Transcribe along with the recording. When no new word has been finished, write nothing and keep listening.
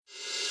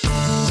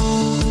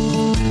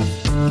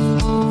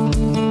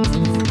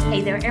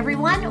Hey there,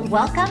 everyone.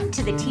 Welcome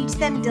to the Teach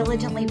Them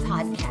Diligently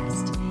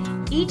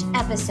podcast. Each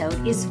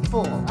episode is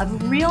full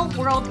of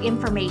real-world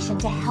information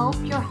to help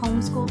your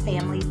homeschool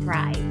family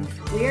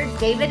thrive. We're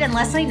David and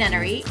Leslie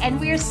Nunnery, and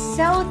we're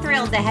so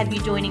thrilled to have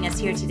you joining us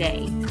here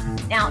today.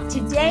 Now,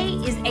 today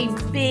is a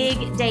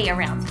big day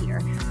around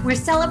here. We're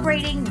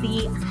celebrating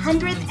the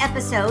 100th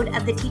episode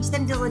of the Teach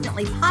Them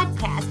Diligently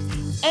podcast,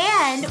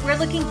 and we're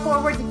looking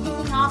forward to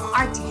kicking off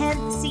our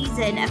 10th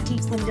season of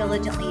Teach Them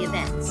Diligently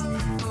events.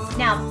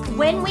 Now,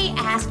 when we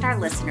asked our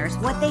listeners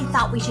what they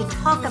thought we should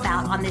talk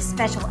about on this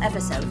special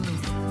episode,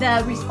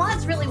 the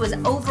response really was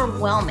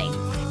overwhelming,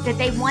 that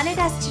they wanted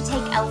us to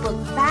take a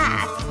look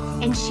back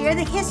and share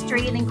the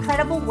history in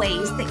incredible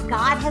ways that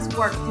God has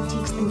worked through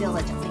Teach Them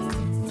Diligently.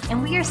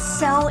 And we are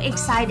so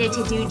excited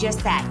to do just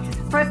that.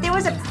 For if there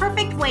was a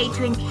perfect way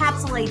to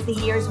encapsulate the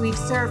years we've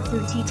served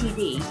through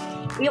TTD,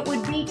 it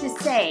would be to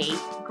say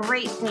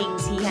great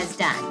things He has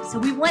done. So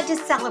we want to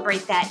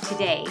celebrate that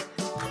today.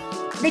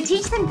 The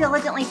Teach Them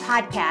Diligently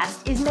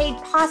podcast is made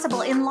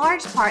possible in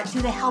large part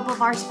through the help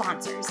of our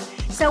sponsors.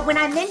 So when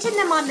I mention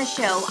them on the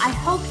show, I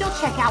hope you'll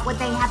check out what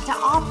they have to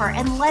offer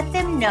and let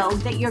them know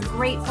that you're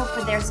grateful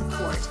for their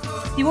support.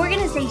 The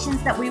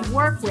organizations that we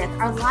work with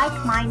are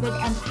like-minded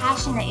and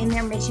passionate in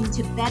their mission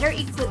to better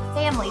equip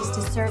families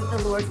to serve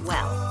the Lord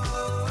well.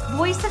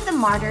 Voice of the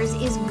Martyrs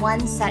is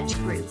one such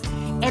group,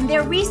 and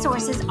their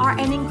resources are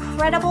an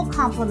incredible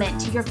complement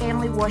to your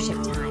family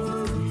worship time.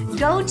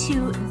 Go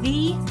to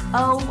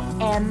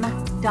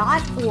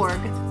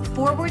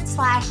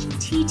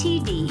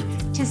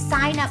vom.org/TTD to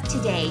sign up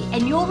today,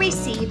 and you'll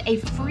receive a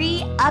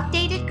free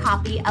updated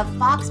copy of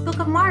Foxe Book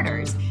of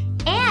Martyrs,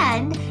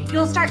 and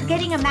you'll start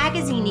getting a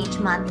magazine each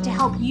month to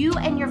help you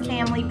and your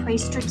family pray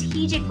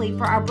strategically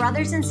for our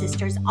brothers and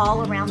sisters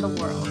all around the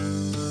world.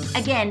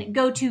 Again,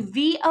 go to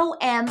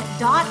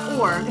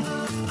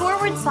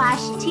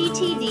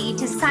vom.org/TTD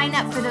to sign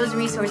up for those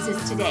resources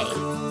today.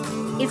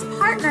 It's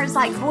partners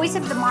like Voice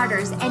of the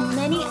Martyrs and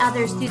many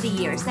others through the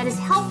years that has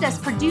helped us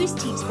produce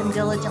Teach Them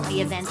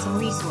Diligently events and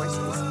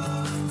resources.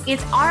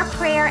 It's our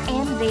prayer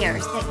and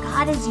theirs that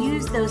God has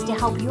used those to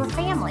help your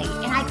family,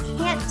 and I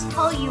can't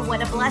tell you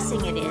what a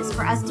blessing it is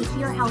for us to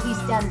hear how He's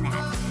done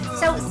that.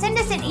 So send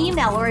us an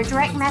email or a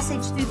direct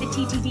message through the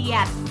TTD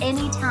app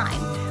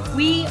anytime.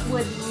 We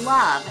would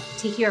love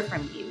to hear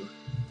from you.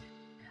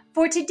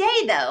 For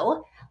today,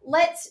 though,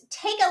 let's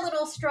take a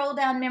little stroll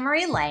down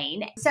memory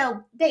lane.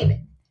 So,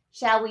 David,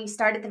 shall we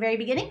start at the very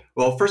beginning?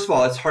 Well, first of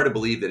all, it's hard to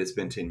believe that it's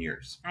been 10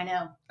 years. I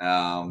know.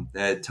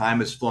 That time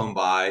has flown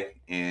by.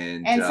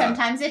 And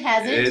sometimes it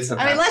hasn't.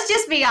 I mean, let's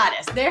just be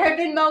honest. There have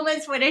been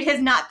moments when it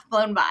has not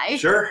flown by.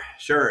 Sure.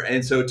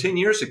 And so 10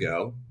 years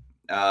ago,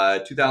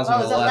 2011. Well,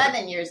 it was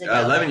 11 years ago.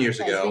 11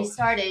 years ago. We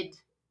started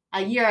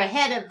a year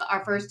ahead of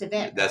our first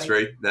event. That's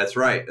right. That's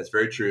right. That's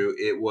very true.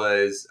 It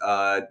was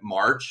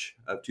March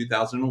of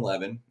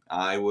 2011.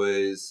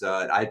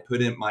 I'd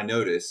put in my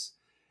notice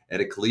at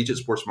a collegiate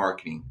sports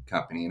marketing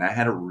company, and I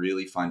had a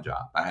really fun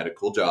job. I had a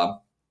cool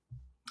job.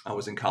 I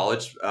was in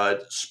college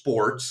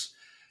sports,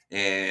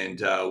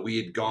 and we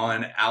had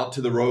gone out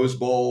to the Rose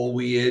Bowl.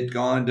 We had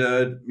gone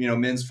to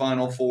men's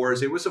Final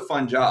Fours. It was a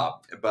fun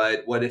job,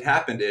 but what had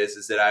happened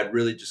is that I'd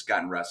really just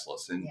gotten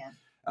restless, and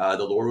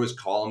the Lord was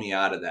calling me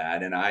out of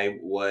that. And I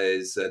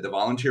was the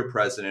volunteer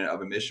president of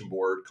a mission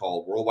board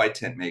called Worldwide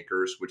Tent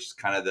Makers, which is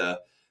kind of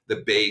the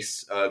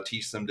base of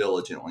Teach Them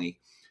Diligently.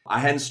 I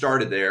hadn't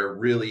started there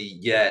really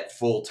yet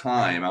full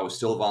time. I was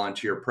still a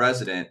volunteer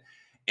president.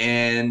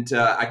 And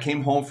I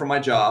came home from my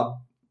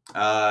job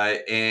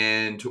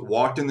and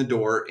walked in the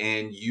door,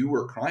 and you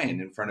were crying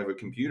in front of a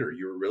computer.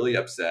 You were really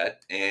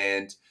upset.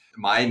 And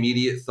my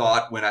immediate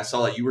thought when I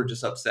saw that you were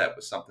just upset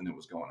with something that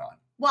was going on.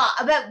 Well,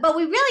 but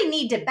we really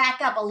need to back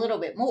up a little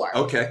bit more.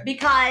 Okay.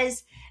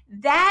 Because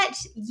that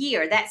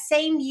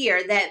same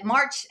year that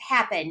March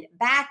happened,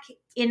 back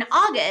in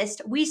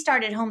August, we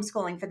started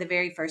homeschooling for the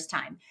very first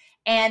time.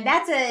 And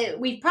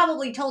we've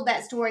probably told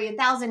that story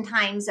 1,000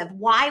 times of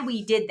why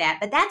we did that,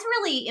 but that's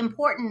really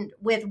important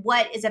with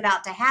what is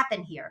about to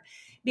happen here,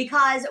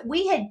 because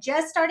we had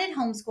just started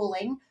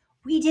homeschooling.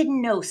 We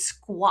didn't know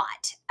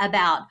squat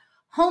about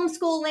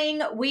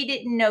homeschooling. We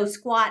didn't know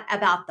squat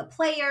about the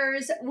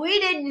players. We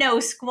didn't know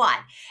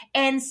squat.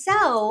 And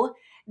so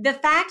the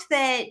fact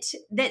that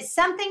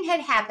something had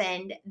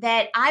happened,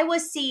 that I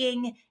was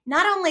seeing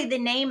not only the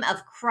name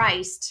of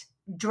Christ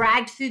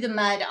dragged through the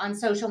mud on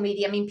social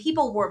media. I mean,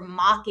 people were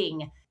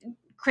mocking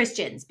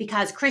Christians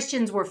because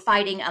Christians were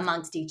fighting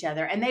amongst each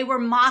other, and they were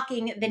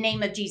mocking the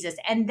name of Jesus.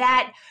 And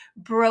that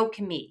broke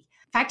me.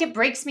 In fact, it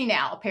breaks me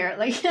now,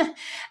 apparently.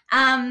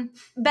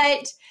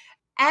 But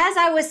as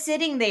I was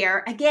sitting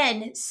there,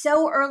 again,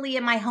 so early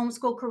in my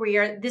homeschool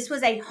career, this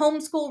was a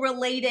homeschool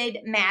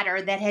related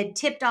matter that had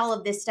tipped all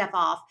of this stuff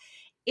off.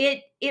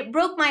 It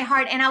broke my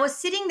heart. And I was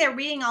sitting there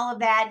reading all of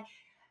that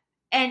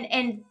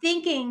and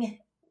thinking,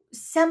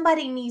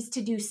 somebody needs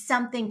to do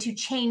something to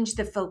change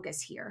the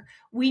focus here.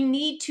 We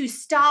need to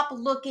stop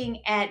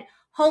looking at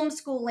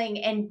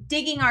homeschooling and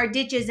digging our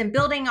ditches and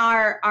building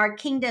our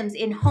kingdoms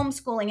in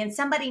homeschooling. And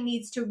somebody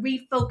needs to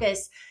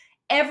refocus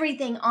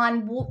everything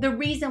on the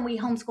reason we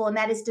homeschool, and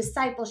that is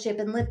discipleship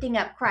and lifting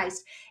up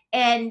Christ.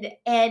 And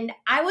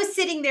I was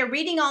sitting there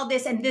reading all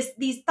this, and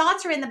these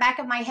thoughts are in the back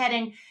of my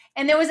head,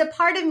 and there was a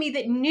part of me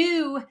that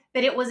knew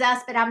that it was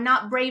us, but I'm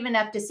not brave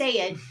enough to say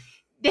it.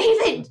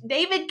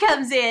 David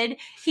comes in,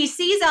 he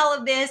sees all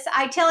of this.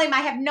 I tell him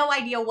I have no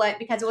idea what,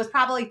 because it was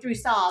probably through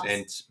sobs.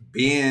 And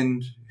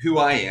being who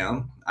I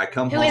am, I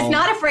come home. Who is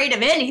not afraid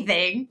of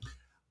anything.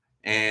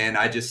 And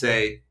I just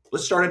say,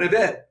 let's start an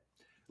event.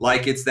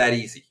 Like, it's that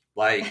easy.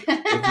 Like,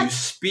 if you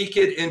speak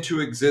it into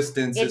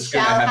existence, it's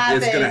going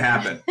to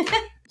happen.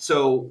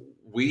 So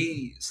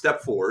we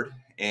stepped forward,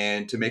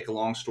 and to make a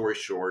long story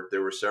short,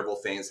 there were several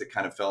things that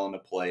kind of fell into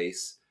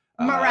place.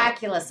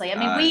 Miraculously.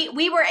 I mean,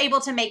 we were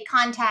able to make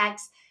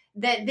contacts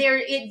that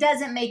it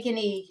doesn't make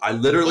any I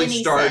literally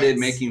started sense.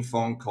 Making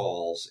phone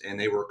calls, and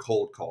they were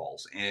cold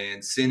calls,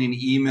 and sending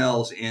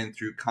emails in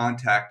through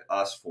contact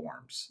us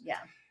forms. Yeah.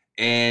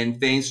 And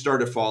things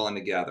started falling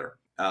together.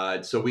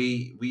 So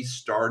we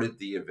started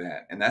the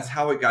event, and that's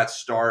how it got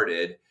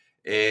started.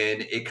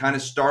 And it kind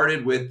of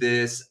started with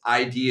this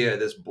idea,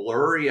 this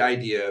blurry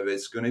idea of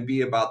it's going to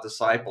be about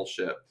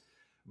discipleship,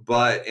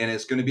 and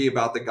it's going to be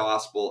about the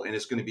gospel, and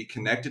it's going to be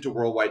connected to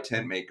Worldwide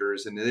Tent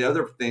Makers. And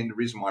the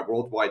reason why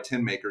Worldwide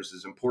Tent Makers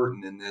is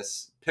important in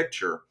this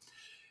picture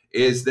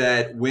is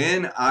that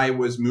when I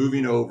was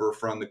moving over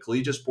from the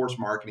Collegiate Sports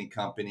Marketing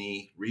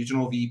Company,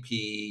 regional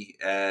VP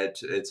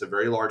it's a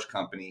very large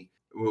company,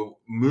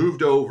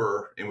 moved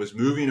over and was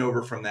moving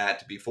over from that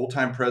to be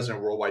full-time president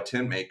of Worldwide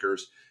Tent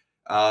Makers,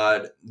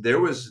 there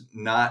was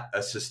not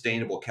a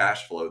sustainable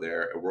cash flow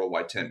there at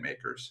Worldwide Tent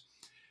Makers.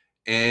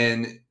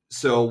 And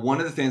so one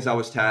of the things I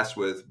was tasked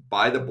with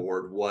by the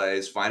board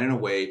was finding a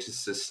way to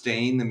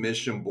sustain the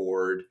mission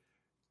board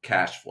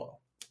cash flow.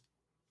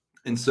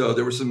 And so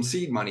there was some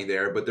seed money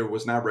there, but there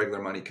was not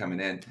regular money coming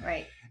in.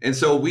 Right. And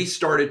so we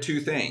started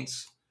two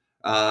things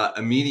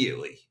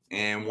immediately.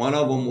 And one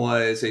of them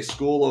was a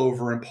school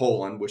over in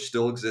Poland, which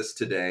still exists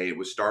today.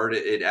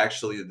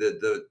 The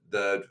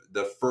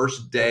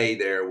first day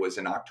there was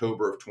in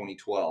October of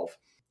 2012,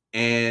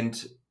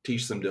 and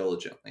Teach Them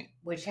Diligently.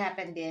 Which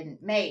happened in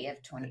May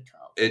of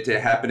 2012. It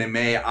happened in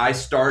May. I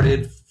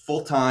started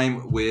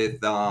full-time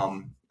with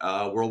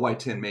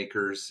Worldwide Tent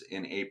Makers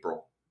in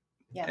April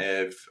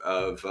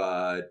of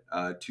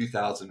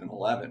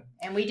 2011.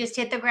 And we just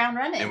hit the ground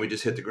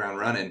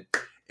running.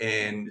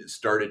 And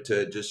started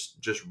to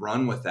just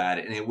run with that.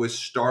 And it was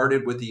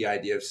started with the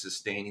idea of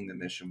sustaining the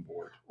mission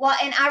board. Well,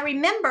 and I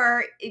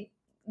remember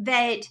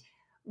that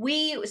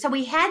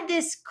we had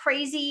this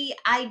crazy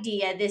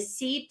idea, this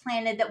seed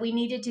planted, that we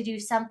needed to do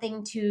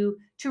something to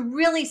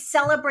really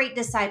celebrate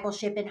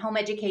discipleship and home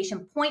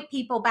education, point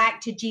people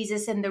back to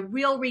Jesus and the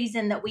real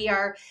reason that we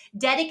are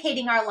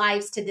dedicating our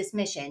lives to this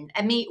mission.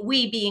 I mean,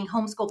 we being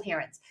homeschool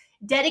parents,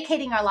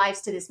 dedicating our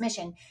lives to this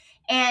mission.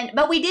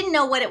 But we didn't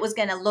know what it was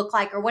going to look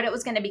like or what it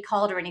was going to be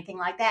called or anything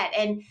like that.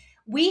 And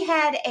we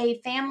had a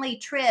family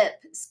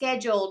trip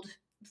scheduled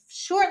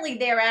shortly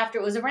thereafter.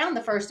 It was around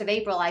the 1st of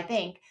April, I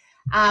think,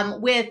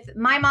 with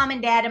my mom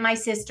and dad and my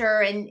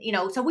sister. And,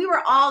 so we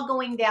were all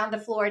going down to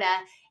Florida.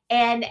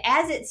 And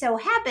as it so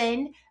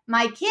happened,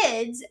 my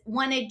kids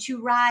wanted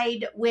to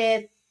ride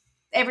with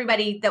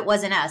everybody that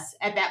wasn't us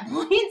at that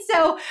point.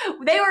 So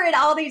they were in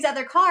all these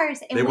other cars.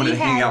 And they wanted to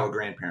hang out with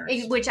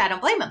grandparents. Which I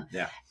don't blame them.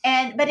 Yeah.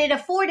 But it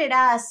afforded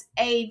us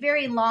a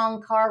very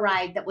long car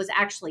ride that was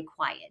actually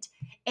quiet.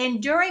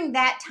 And during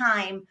that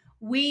time,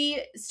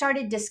 we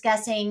started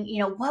discussing,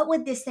 what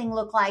would this thing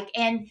look like?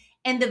 And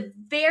the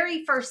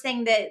very first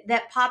thing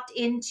that popped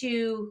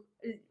into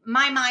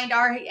my mind,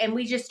 and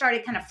we just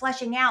started kind of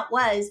fleshing out,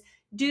 was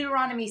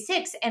Deuteronomy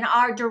 6 and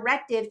our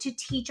directive to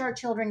teach our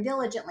children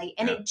diligently.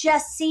 And it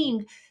just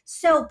seemed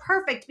so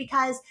perfect,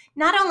 because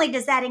not only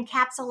does that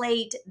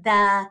encapsulate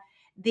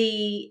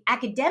the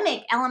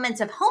academic elements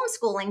of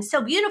homeschooling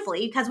so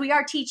beautifully, because we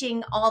are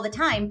teaching all the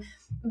time,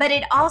 but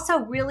it also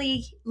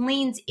really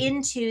leans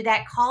into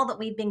that call that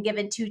we've been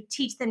given to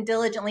teach them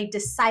diligently,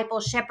 disciple,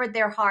 shepherd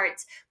their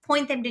hearts,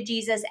 point them to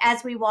Jesus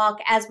as we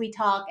walk, as we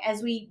talk,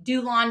 as we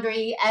do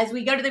laundry, as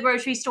we go to the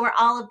grocery store,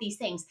 all of these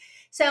things.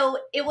 So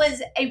it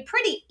was a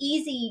pretty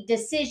easy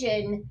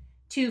decision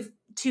to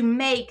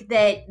make,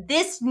 that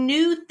this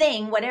new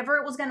thing, whatever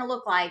it was going to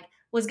look like,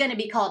 was going to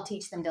be called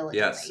Teach Them Diligently.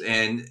 Yes,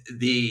 and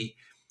the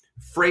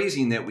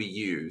phrasing that we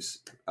use,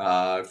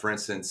 for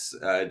instance,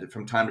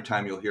 from time to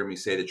time, you'll hear me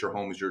say that your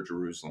home is your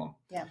Jerusalem.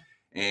 Yeah.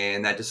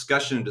 And that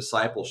discussion of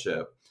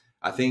discipleship,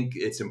 I think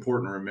it's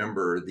important to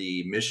remember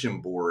the mission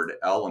board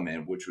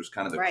element, which was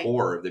kind of the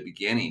core of the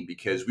beginning,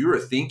 because we were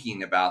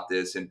thinking about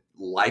this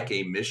like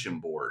a mission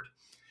board.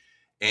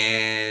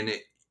 And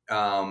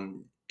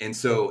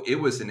so it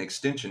was an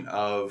extension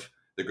of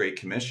the Great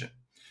Commission.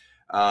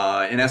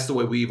 And that's the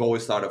way we've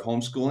always thought of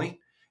homeschooling.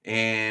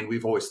 And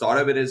we've always thought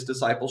of it as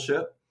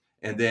discipleship.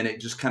 And then it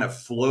just kind of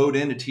flowed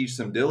in to Teach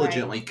Them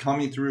Diligently,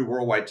 coming through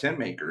Worldwide Tent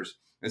Makers.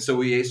 And so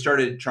we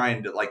started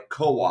trying to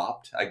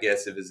co-opt, I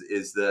guess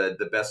is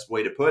the best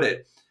way to put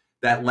it,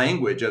 that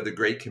language of the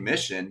Great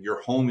Commission,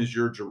 your home is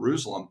your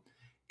Jerusalem,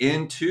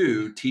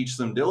 into teach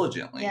them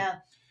diligently. Yeah.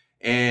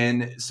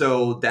 And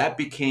so that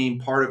became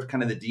part of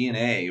kind of the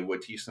DNA of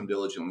what Teach Them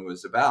Diligently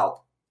was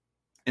about.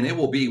 And it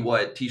will be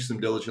what Teach Them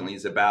Diligently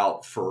is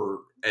about for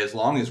as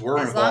long as we're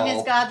involved. As long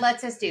as God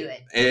lets us do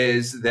it.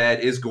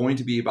 Is going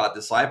to be about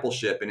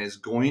discipleship and is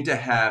going to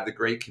have the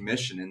Great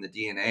Commission in the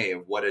DNA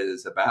of what it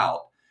is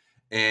about.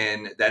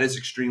 And that is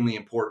extremely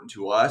important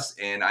to us.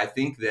 And I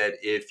think that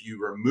if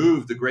you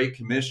remove the Great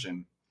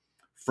Commission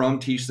from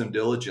Teach Them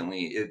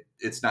Diligently,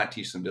 it's not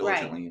Teach Them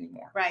Diligently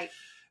anymore. Right.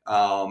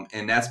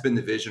 And that's been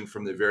the vision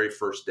from the very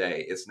first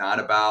day. It's not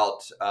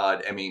about,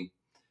 and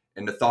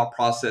the thought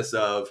process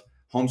of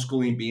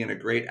homeschooling being a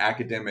great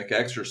academic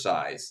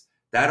exercise,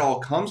 that all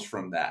comes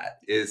from that,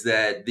 is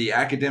that the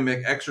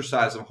academic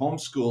exercise of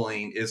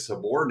homeschooling is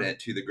subordinate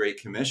to the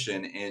Great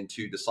Commission and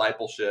to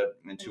discipleship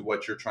and to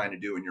what you're trying to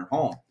do in your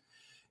home.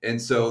 And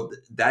so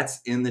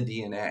that's in the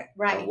DNA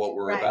of what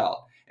we're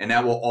about. And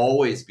that will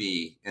always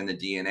be in the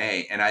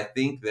DNA. And I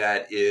think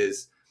that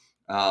is,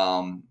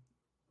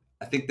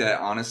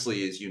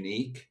 honestly is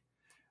unique,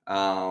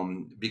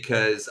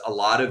 because a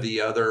lot of the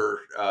other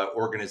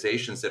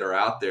organizations that are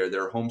out there,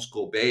 they're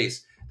homeschool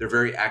based, they're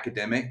very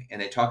academic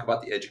and they talk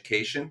about the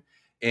education,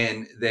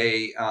 and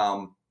they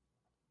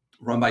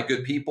run by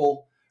good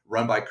people,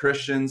 run by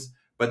Christians,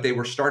 but they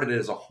were started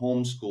as a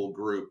homeschool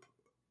group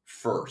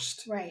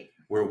first, right?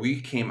 Where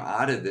we came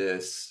out of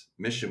this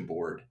mission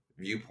board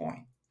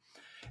viewpoint.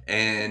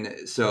 And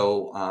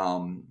so,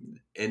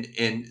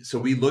 so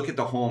we look at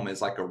the home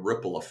as like a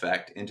ripple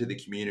effect into the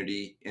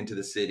community, into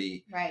the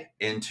city, right,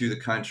 into the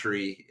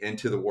country,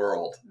 into the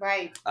world.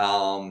 Right.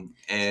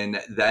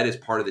 And that is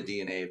part of the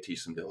DNA of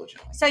Teach Them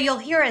Diligently. So you'll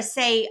hear us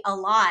say a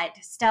lot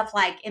stuff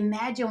like,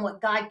 imagine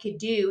what God could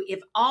do if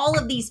all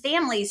of these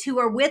families who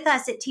are with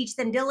us at Teach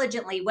Them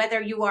Diligently,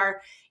 whether you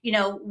are,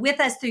 with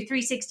us through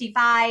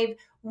 365,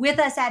 with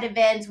us at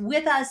events,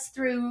 with us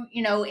through,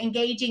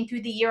 engaging through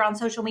the year on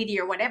social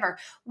media or whatever,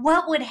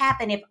 what would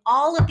happen if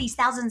all of these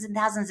thousands and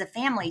thousands of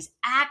families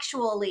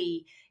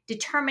actually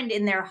determined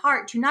in their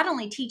heart to not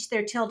only teach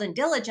their children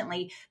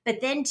diligently, but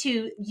then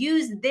to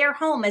use their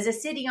home as a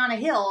city on a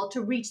hill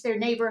to reach their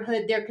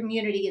neighborhood, their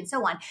community, and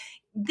so on.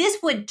 This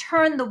would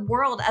turn the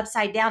world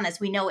upside down as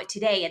we know it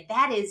today. And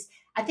that is,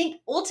 I think,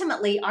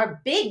 ultimately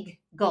our big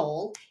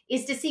goal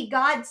is to see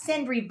God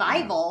send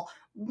revival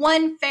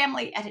one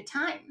family at a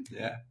time.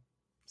 Yeah.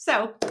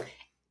 So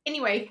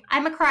anyway,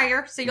 I'm a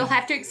crier, so you'll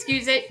have to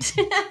excuse it.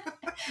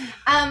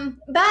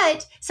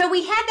 But so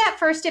we had that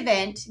first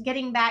event,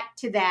 getting back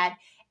to that.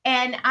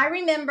 And I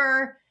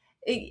remember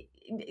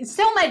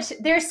so much,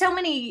 there's so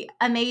many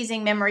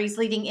amazing memories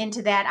leading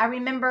into that. I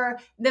remember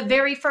the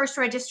very first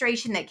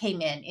registration that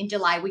came in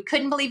July. We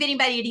couldn't believe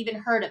anybody had even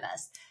heard of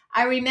us.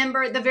 I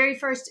remember the very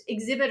first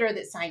exhibitor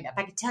that signed up.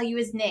 I could tell you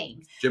his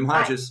name. Jim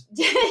Hodges.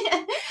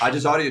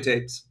 Hodges Audio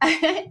Tapes.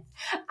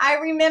 I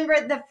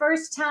remember the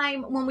first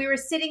time when we were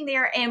sitting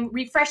there and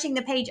refreshing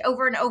the page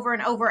over and over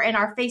and over, and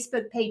our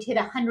Facebook page hit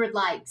 100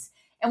 likes.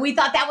 And we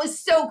thought that was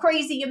so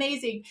crazy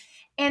amazing.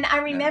 And I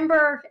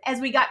remember as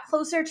we got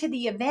closer to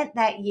the event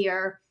that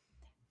year,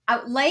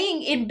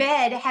 laying in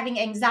bed having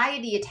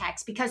anxiety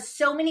attacks because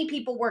so many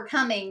people were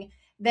coming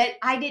that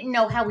I didn't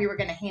know how we were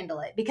going to handle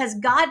it, because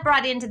God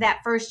brought into that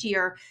first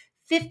year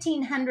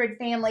 1,500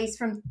 families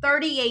from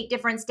 38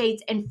 different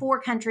states and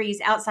 4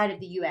 countries outside of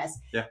the U.S.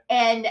 Yeah.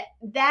 And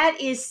that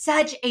is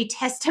such a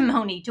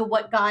testimony to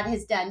what God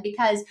has done,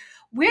 because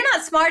we're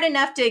not smart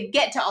enough to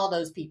get to all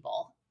those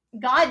people.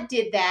 God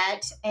did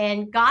that,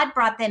 and God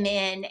brought them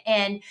in,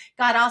 and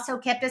God also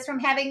kept us from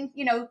having,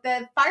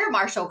 the fire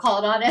marshal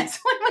called on us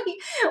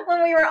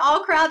when we were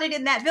all crowded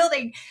in that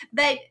building.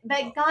 But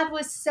God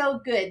was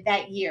so good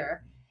that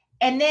year.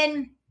 And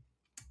then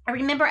I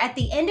remember at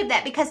the end of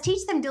that, because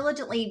Teach Them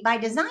Diligently by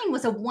design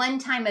was a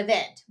one-time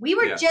event. We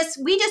just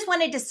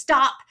wanted to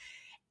stop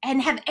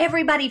and have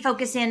everybody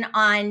focus in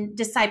on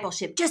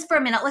discipleship just for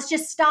a minute. Let's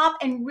just stop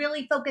and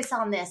really focus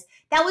on this.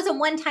 That was a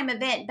one-time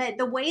event. But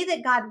the way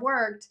that God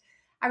worked,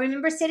 I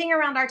remember sitting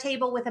around our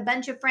table with a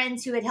bunch of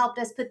friends who had helped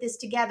us put this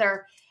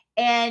together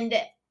and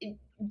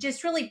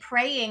just really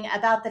praying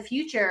about the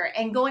future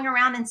and going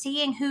around and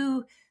seeing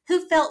who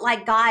felt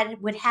like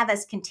God would have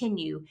us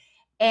continue.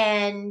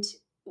 And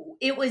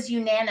it was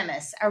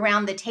unanimous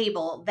around the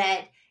table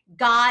that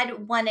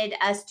God wanted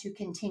us to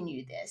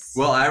continue this.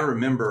 Well, I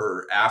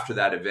remember after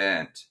that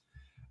event,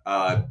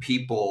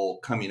 people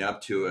coming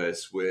up to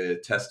us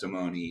with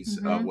testimonies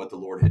of what the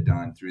Lord had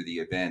done through the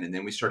event. And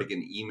then we started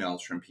getting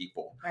emails from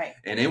people. Right.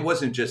 And it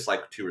wasn't just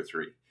like 2 or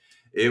 3.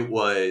 It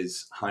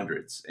was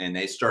hundreds. And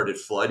they started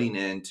flooding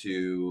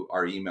into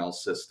our email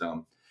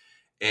system.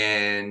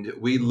 And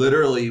we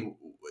literally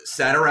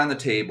sat around the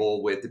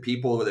table with the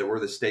people that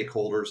were the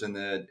stakeholders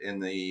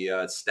and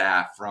the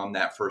staff from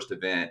that first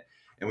event.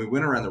 And we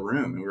went around the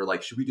room and we were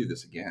like, should we do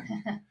this again?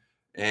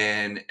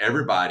 And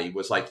everybody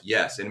was like,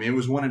 yes. And it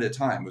was one at a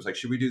time. It was like,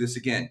 should we do this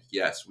again?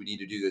 Yes, we need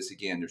to do this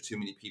again. There's too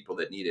many people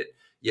that need it.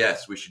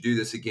 Yes, we should do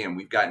this again.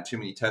 We've gotten too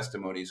many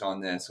testimonies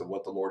on this of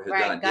what the Lord has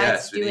done. God's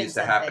yes, it needs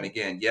something. to happen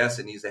again. Yes,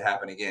 it needs to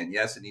happen again.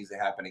 Yes, it needs to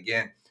happen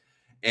again.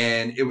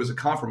 And it was a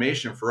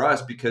confirmation for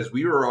us because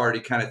we were already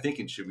kind of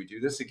thinking, should we do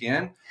this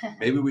again?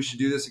 Maybe we should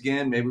do this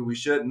again. Maybe we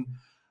shouldn't.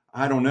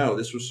 I don't know.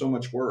 This was so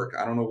much work.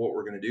 I don't know what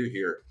we're going to do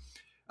here.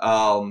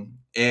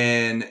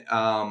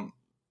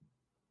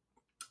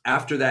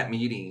 After that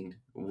meeting,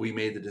 we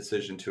made the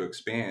decision to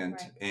expand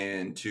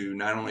and to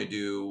not only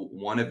do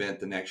one event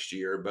the next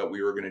year, but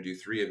we were going to do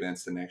 3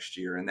 events the next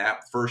year. And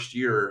that first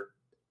year,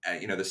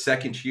 the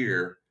second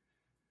year,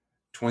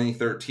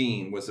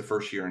 2013 was the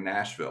first year in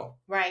Nashville.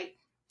 Right.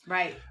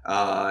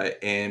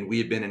 And we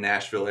had been in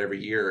Nashville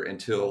every year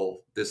until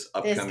this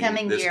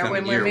coming year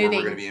when we're moving.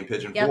 going to be in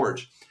Pigeon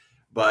Forge.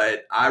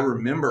 But I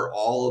remember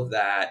all of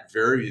that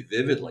very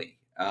vividly.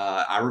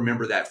 I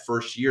remember that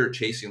first year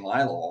chasing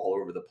Lila all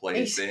over the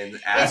place and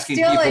asking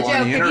people on the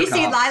intercom. Have you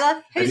seen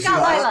Lila? Who's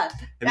got Lila?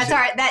 That's all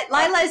right.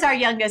 Lila is our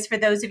youngest, for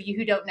those of you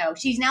who don't know.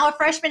 She's now a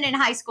freshman in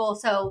high school,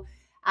 so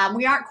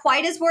we aren't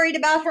quite as worried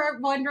about her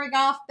wandering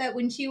off. But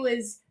when she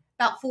was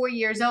about 4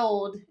 years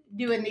old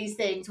doing these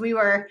things, we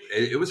were.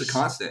 It was a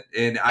constant,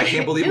 and I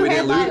can't believe we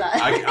didn't lose.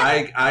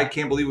 I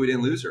can't believe we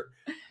didn't lose her.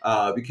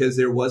 Because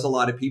there was a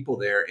lot of people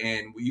there,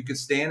 and you could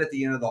stand at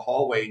the end of the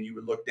hallway and you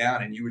would look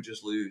down and you would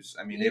just lose.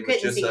 I mean, it was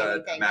just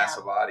a mass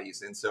of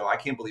bodies. And so I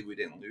can't believe we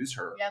didn't lose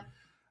her. Yep.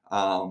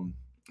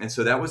 And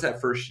so that was that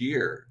first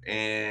year.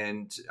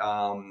 And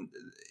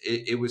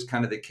it was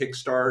kind of the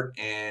kickstart.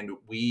 And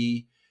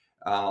we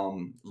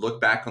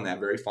look back on that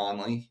very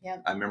fondly.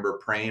 Yep. I remember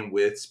praying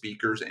with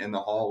speakers in the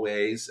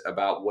hallways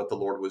about what the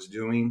Lord was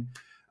doing.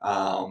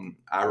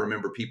 I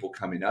remember people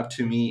coming up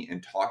to me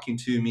and talking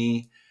to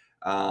me.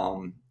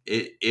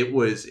 It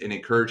was an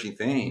encouraging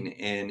thing.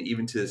 And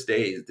even to this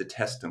day, the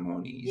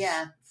testimonies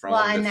from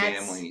the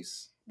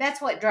families.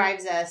 That's what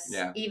drives us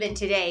even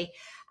today.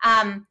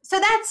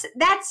 So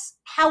that's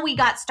how we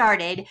got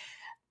started.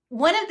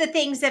 One of the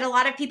things that a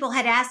lot of people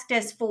had asked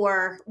us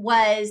for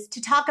was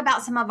to talk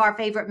about some of our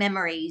favorite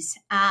memories.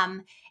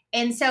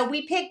 And so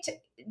we picked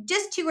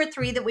just 2 or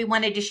 3 that we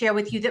wanted to share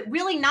with you that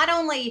really not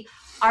only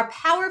are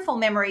powerful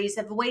memories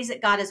of the ways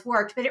that God has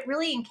worked, but it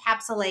really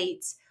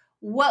encapsulates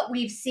what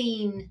we've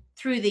seen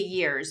through the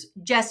years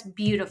just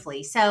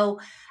beautifully. So,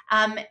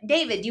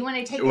 David, do you want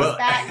to take us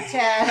back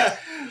to...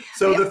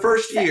 So the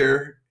first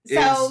year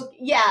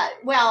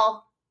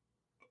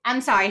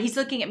I'm sorry. He's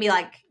looking at me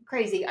like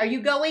crazy. Are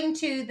you going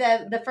to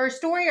the first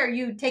story, or are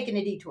you taking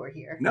a detour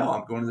here? No,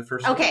 I'm going to the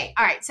first story. Okay.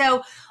 All right.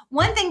 So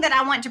one thing that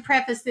I want to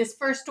preface this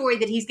first story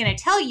that he's going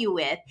to tell you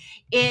with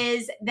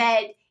is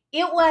that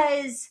it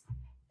was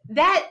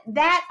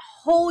that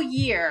whole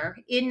year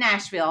in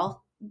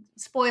Nashville,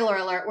 spoiler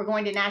alert, we're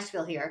going to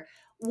Nashville here,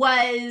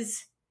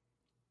 was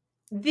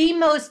the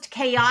most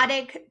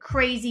chaotic,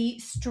 crazy,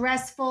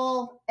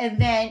 stressful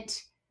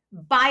event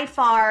by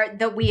far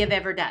that we have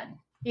ever done.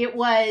 It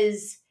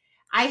was,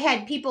 I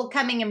had people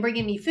coming and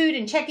bringing me food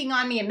and checking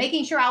on me and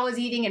making sure I was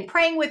eating and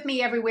praying with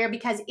me everywhere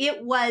because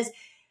it was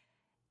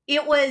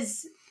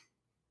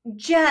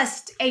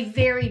just a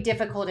very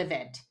difficult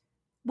event.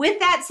 With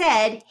that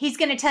said, he's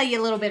going to tell you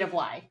a little bit of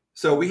why.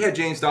 So we had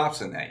James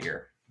Dobson that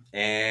year.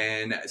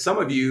 And some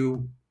of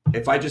you,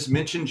 if I just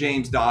mention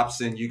James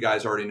Dobson, you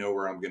guys already know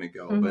where I'm going to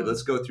go. Mm-hmm. But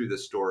let's go through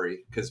this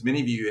story because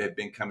many of you have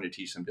been coming to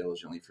Teach Them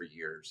Diligently for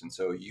years. And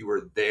so you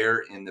were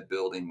there in the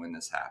building when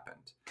this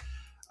happened.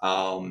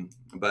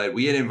 But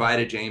we had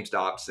invited James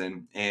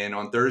Dobson. And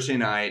on Thursday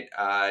night,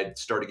 I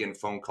started getting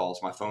phone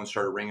calls. My phone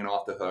started ringing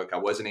off the hook. I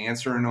wasn't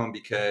answering them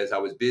because I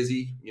was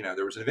busy.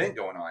 There was an event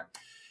going on.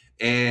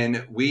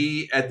 And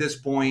we, at this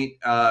point,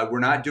 we're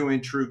not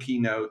doing true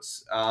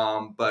keynotes,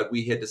 but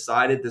we had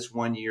decided this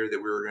one year that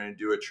we were going to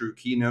do a true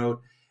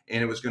keynote,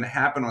 and it was going to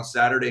happen on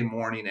Saturday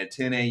morning at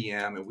 10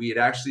 a.m. And we had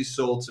actually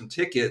sold some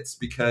tickets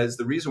because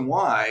the reason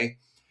why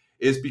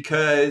is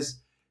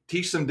because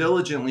Teach Them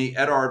Diligently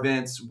at our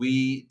events,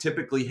 we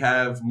typically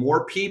have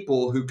more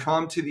people who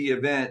come to the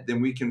event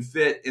than we can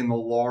fit in the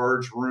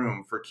large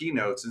room for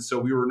keynotes. And so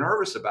we were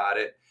nervous about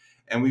it.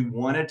 And we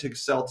wanted to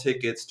sell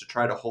tickets to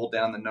try to hold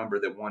down the number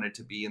that wanted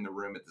to be in the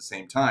room at the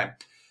same time.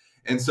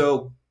 And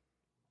so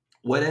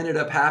what ended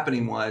up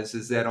happening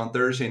is that on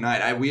Thursday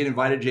night, we had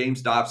invited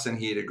James Dobson.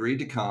 He had agreed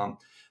to come.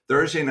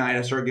 Thursday night,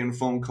 I started getting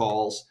phone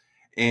calls.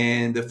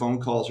 And the phone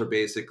calls are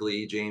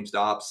basically James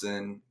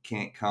Dobson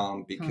can't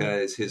come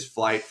because his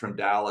flight from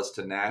Dallas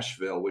to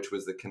Nashville, which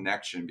was the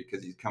connection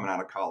because he's coming out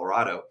of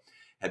Colorado,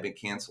 had been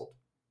canceled.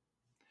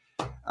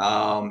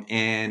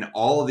 And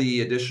all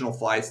the additional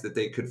flights that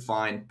they could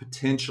find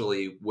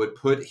potentially would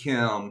put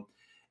him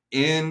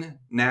in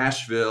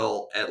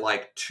Nashville at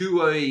like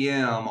 2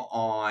 a.m.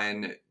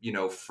 on,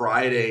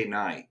 Friday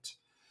night.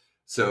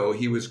 So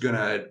he was going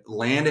to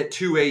land at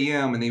 2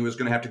 a.m. and he was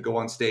going to have to go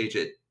on stage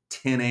at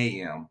 10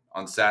 a.m.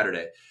 on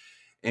Saturday.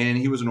 And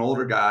he was an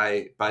older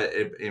guy, but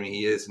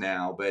he is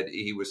now, but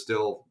he was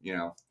still,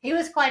 He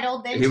was quite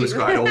old then. He was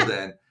quite old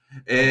then.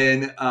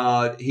 And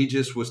he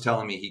just was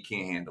telling me he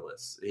can't handle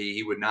this.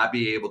 He would not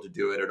be able to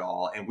do it at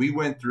all. And we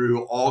went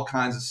through all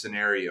kinds of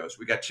scenarios.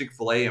 We got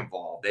Chick-fil-A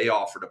involved. They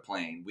offered a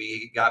plane.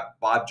 We got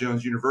Bob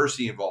Jones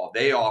University involved.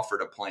 They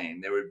offered a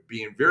plane. They were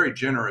being very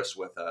generous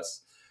with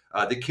us.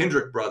 The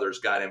Kendrick brothers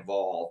got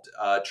involved,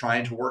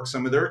 trying to work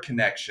some of their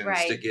connections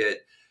to get,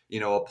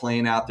 a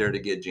plane out there to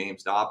get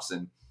James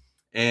Dobson.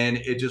 And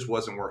it just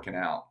wasn't working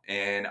out.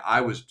 And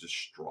I was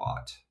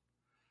distraught.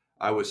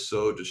 I was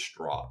so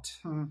distraught.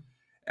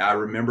 I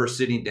remember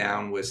sitting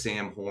down with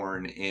Sam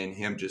Horn and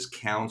him just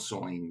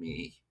counseling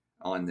me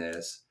on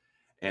this.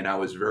 And I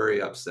was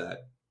very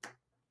upset.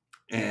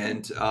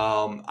 And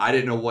I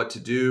didn't know what to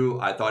do.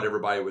 I thought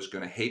everybody was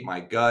going to hate my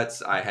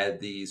guts. I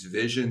had these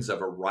visions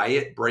of a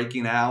riot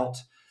breaking out.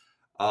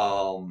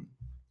 So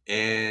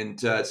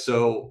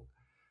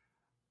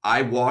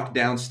I walked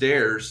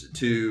downstairs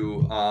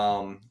to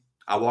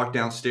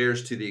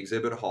the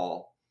exhibit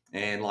hall,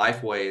 and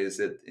Lifeway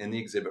is in the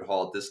exhibit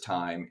hall at this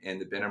time,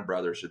 and the Benham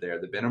brothers are there.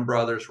 The Benham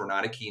brothers were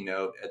not a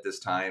keynote at this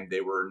time.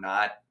 They were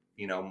not,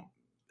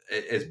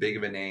 as big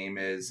of a name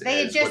as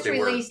they had just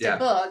released a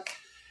book.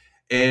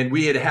 And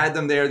we had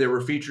them there. There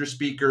were featured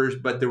speakers,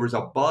 but there was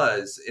a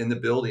buzz in the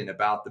building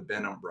about the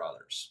Benham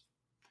brothers.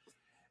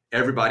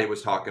 Everybody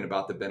was talking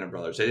about the Benham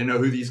brothers. They didn't know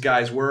who these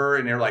guys were.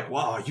 And they're like,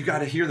 wow, you got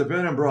to hear the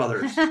Benham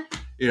brothers,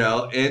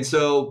 And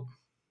so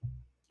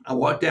I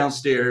walk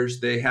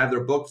downstairs. They have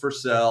their book for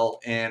sale.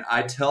 And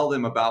I tell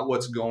them about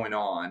what's going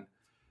on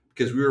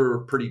because we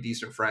were pretty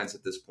decent friends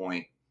at this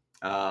point.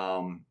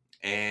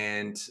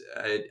 And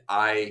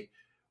I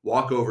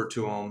walk over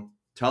to them,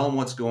 tell them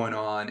what's going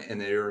on. And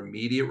their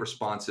immediate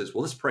response is,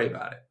 well, let's pray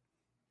about it.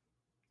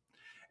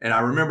 And I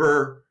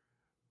remember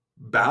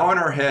bowing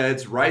our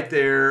heads right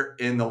there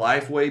in the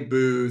Lifeway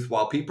booth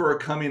while people are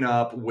coming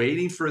up,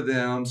 waiting for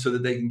them so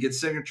that they can get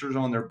signatures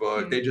on their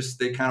book. They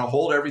kind of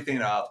hold everything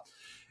up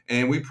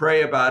and we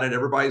pray about it.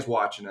 Everybody's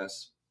watching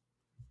us.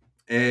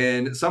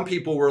 And some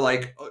people were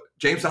like,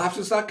 James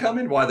Dobson's not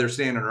coming while they're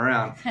standing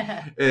around.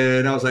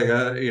 And I was like,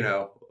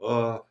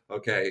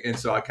 okay. And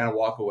so I kind of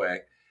walk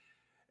away.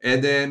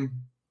 And then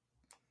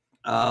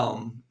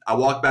I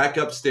walk back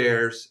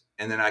upstairs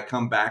and then I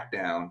come back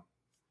down.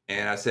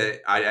 And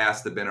I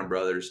asked the Benham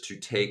brothers to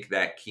take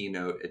that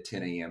keynote at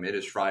 10 a.m. It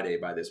is Friday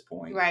by this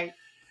point. Right.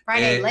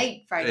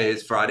 Late Friday.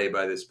 It's Friday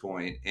by this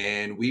point.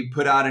 And we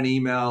put out an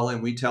email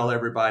and we tell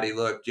everybody,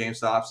 look, James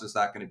Dobson's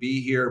not going to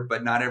be here,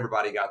 but not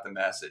everybody got the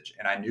message.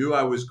 And I knew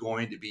I was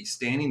going to be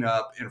standing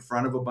up in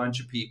front of a bunch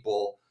of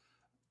people,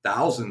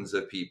 thousands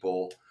of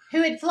people.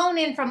 Who had flown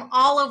in from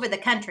all over the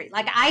country.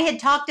 Like I had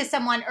talked to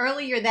someone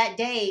earlier that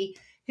day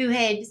who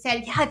had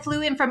said, yeah, I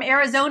flew in from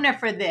Arizona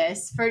for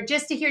this,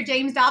 just to hear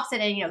James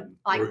Dobson. And,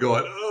 we're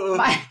going,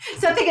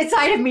 something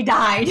inside of me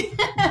died.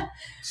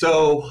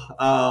 So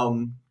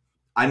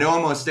I know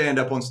I'm going to stand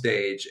up on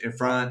stage in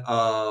front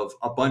of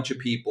a bunch of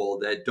people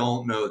that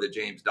don't know that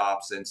James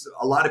Dobson.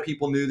 A lot of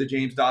people knew that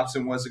James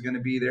Dobson wasn't going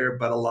to be there,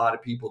 but a lot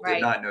of people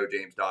did not know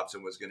James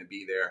Dobson was going to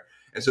be there.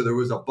 And so there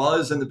was a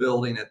buzz in the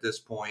building at this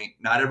point.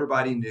 Not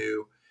everybody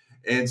knew.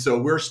 And so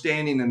we're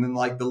standing in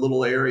the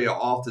little area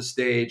off the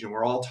stage and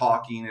we're all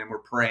talking and we're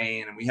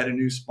praying and we had a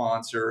new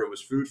sponsor. It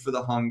was Food for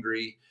the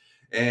Hungry.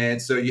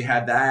 And so you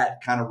had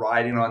that kind of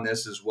riding on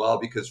this as well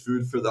because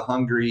Food for the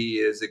Hungry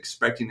is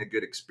expecting a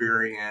good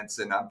experience.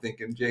 And I'm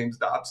thinking James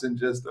Dobson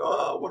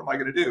what am I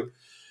going to do?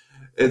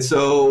 And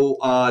so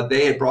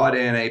they had brought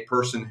in a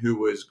person who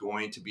was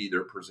going to be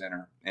their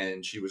presenter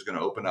and she was going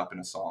to open up in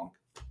a song.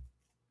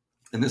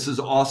 And this is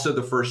also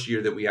the first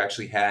year that we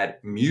actually had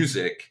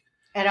music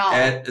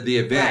at the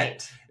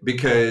event,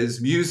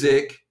 because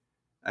music,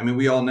 I mean,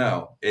 we all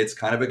know it's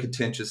kind of a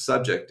contentious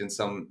subject in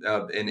some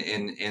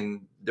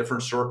in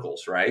different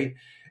circles, right?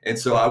 And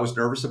so I was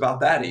nervous about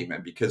that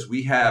even because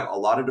we have a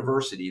lot of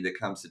diversity that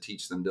comes to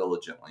teach them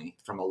diligently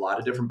from a lot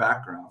of different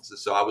backgrounds. And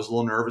so I was a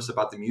little nervous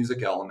about the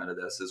music element of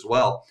this as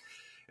well.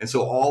 And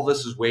so all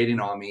this is waiting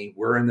on me.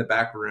 We're in the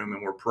back room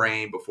and we're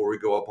praying before we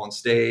go up on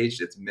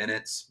stage. It's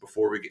minutes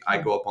before I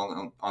go up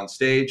on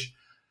stage.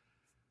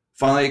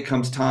 Finally, it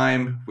comes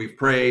time. We've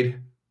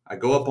prayed. I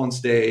go up on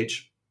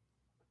stage.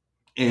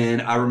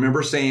 And I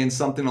remember saying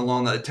something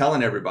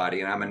telling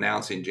everybody, and I'm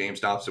announcing James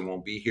Dobson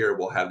won't be here.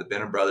 We'll have the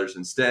Benham brothers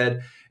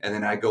instead. And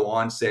then I go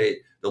on and say,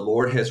 the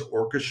Lord has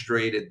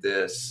orchestrated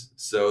this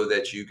so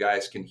that you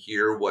guys can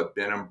hear what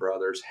Benham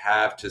brothers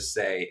have to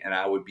say. And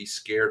I would be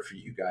scared for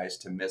you guys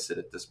to miss it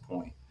at this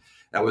point.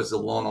 That was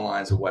along the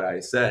lines of what I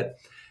said.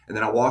 And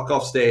then I walk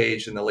off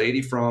stage and the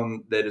lady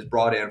that is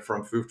brought in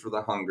from Food for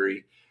the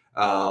Hungry,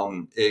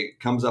 it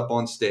comes up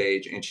on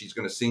stage and she's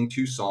going to sing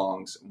 2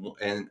 songs.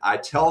 And I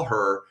tell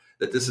her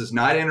that this is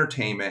not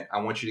entertainment.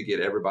 I want you to get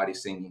everybody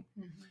singing.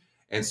 Mm-hmm.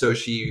 And so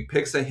she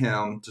picks a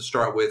hymn to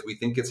start with. We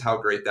think it's How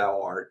Great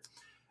Thou Art.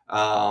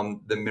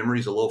 The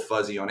memory's a little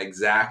fuzzy on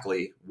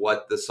exactly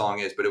what the song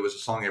is, but it was a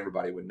song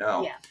everybody would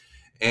know. Yeah.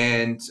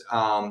 And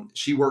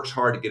she works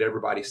hard to get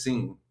everybody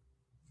singing.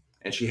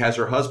 And she has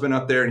her husband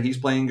up there and he's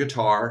playing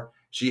guitar.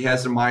 She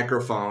has a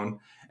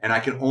microphone. And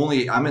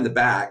I'm in the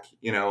back,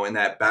 in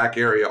that back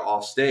area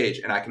off stage,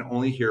 and I can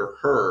only hear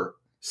her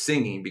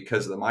singing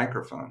because of the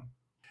microphone.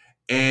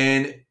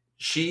 And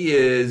she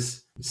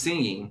is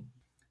singing,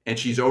 and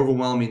she's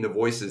overwhelming the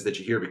voices that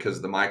you hear because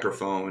of the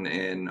microphone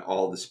and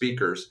all the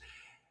speakers.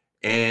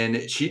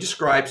 And she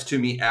describes to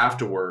me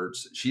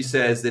afterwards, she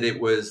says that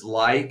it was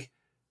like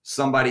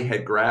somebody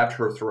had grabbed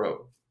her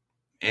throat,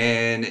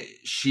 and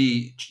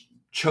she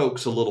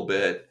chokes a little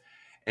bit,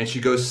 and she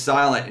goes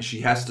silent, and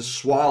she has to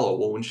swallow.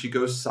 Well, when she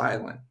goes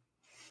silent,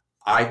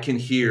 I can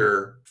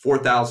hear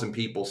 4,000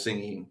 people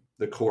singing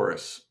the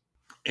chorus,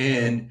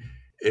 and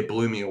it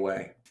blew me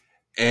away.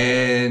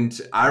 And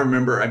I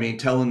remember,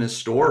 telling this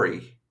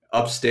story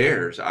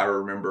upstairs. I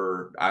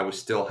remember I was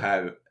still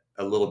have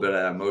a little bit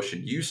of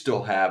emotion. You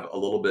still have a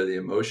little bit of the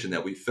emotion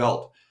that we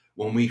felt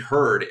when we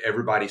heard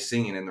everybody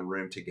singing in the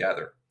room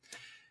together.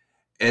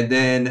 And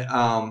then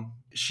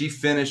she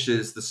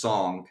finishes the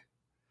song,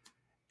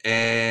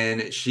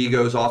 and she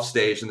goes off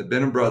stage, and the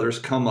Benham brothers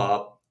come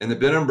up. And the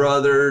Benham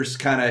brothers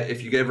kind of,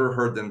 if you ever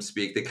heard them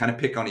speak, they kind of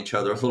pick on each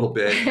other a little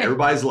bit.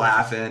 Everybody's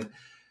laughing.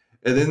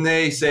 And then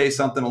they say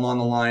something along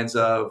the lines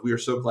of, "We are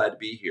so glad to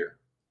be here.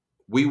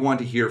 We want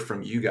to hear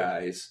from you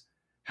guys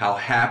how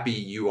happy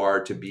you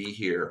are to be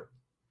here.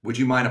 Would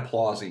you mind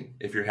applauding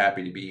if you're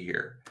happy to be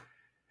here?"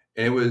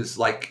 And it was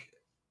like,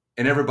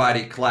 and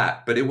everybody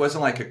clapped, but it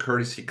wasn't like a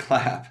courtesy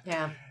clap.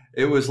 Yeah.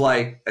 It was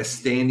like a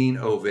standing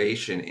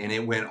ovation, and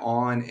it went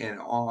on and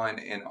on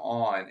and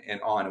on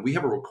and on. And we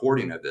have a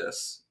recording of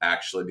this,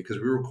 actually, because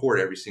we record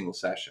every single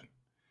session.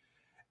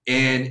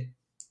 And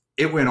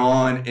it went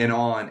on and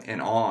on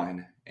and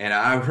on. And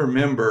I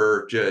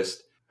remember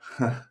just,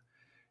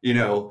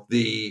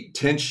 the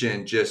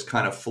tension just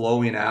kind of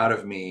flowing out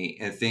of me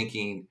and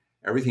thinking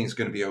everything's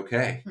going to be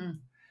okay.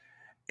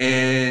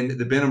 And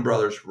the Benham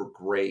brothers were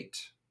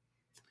great.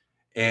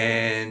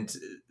 And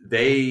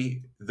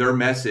their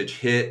message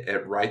hit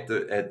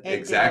at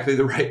exactly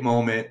the right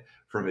moment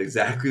from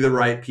exactly the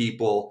right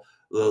people.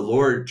 The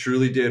Lord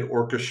truly did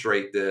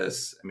orchestrate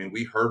this.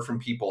 We heard from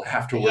people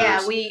afterwards.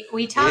 Yeah,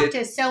 we talked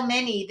to so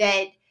many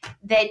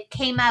that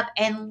came up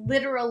and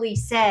literally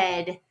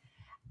said,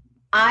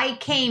 "I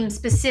came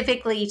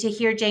specifically to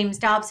hear James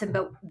Dobson,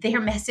 but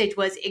their message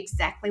was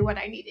exactly what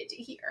I needed to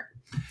hear."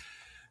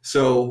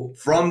 So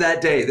from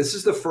that day, this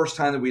is the first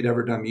time that we'd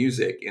ever done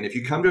music. And if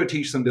you come to a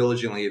Teach Them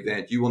Diligently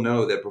event, you will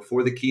know that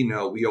before the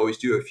keynote, we always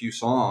do a few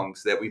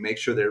songs that we make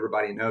sure that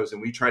everybody knows.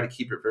 And we try to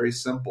keep it very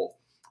simple,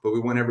 but we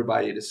want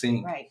everybody to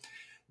sing. Right.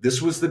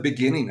 This was the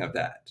beginning of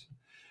that,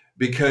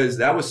 because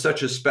that was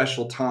such a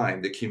special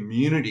time. The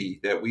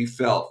community that we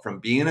felt from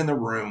being in the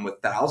room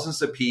with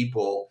thousands of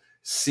people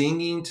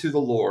singing to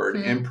the Lord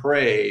in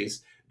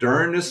praise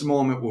during this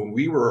moment when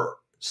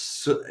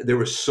there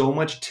was so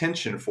much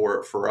tension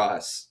for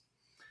us,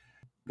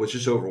 was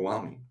just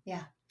overwhelming.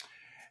 Yeah.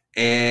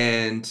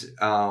 And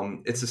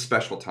it's a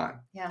special time.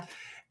 Yeah.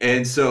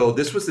 And so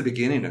this was the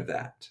beginning of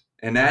that.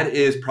 And that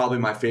is probably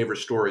my favorite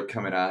story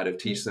coming out of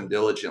Teach Them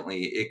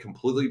Diligently. It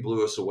completely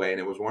blew us away. And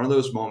it was one of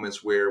those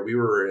moments where we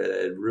were at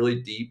a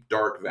really deep,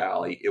 dark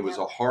valley. It was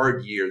a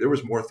hard year. There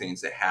was more things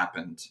that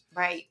happened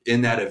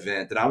in that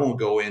event that I won't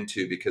go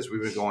into, because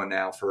we've been going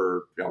now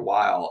for a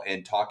while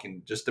and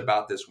talking just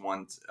about this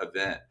one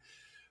event.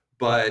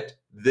 But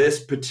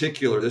this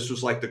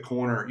was like the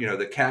corner,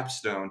 the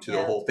capstone to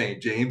the whole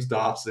thing. James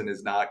Dobson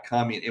is not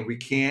coming, and we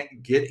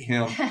can't get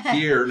him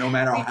here no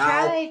matter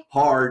how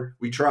hard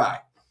we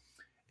try.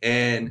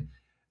 And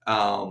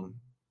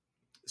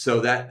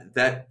so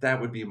that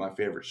would be my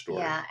favorite story.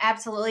 Yeah,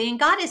 absolutely. And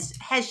God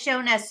has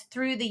shown us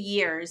through the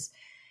years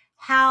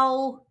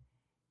how,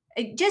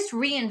 just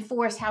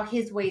reinforce how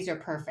his ways are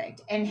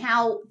perfect, and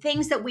how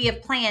things that we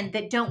have planned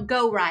that don't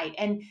go right.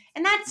 And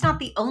that's not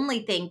the only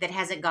thing that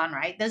hasn't gone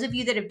right. Those of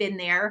you that have been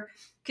there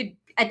could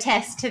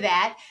attest to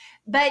that.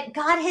 But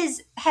God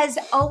has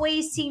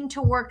always seemed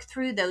to work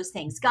through those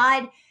things.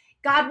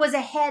 God was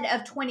ahead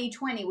of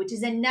 2020, which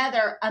is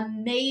another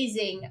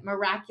amazing,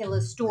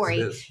 miraculous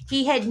story.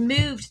 He had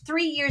moved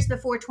 3 years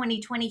before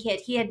 2020 hit.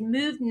 He had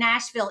moved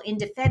Nashville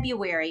into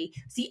February.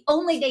 It's the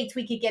only dates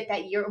we could get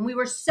that year, and we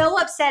were so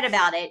upset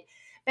about it.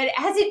 But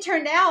as it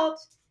turned out,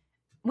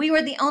 we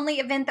were the only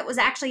event that was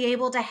actually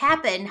able to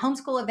happen,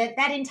 homeschool event,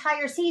 that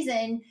entire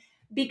season,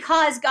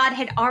 because God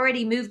had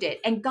already moved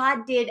it. And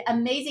God did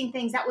amazing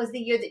things. That was the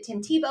year that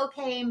Tim Tebow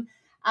came.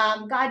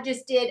 God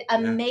just did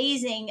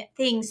amazing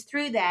things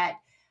through that.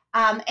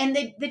 And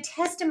the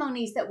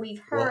testimonies that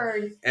we've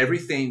heard. Well,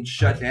 everything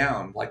shut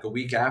down like a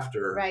week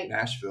after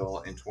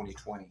Nashville in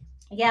 2020.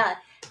 Yeah.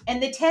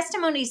 And the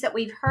testimonies that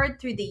we've heard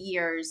through the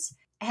years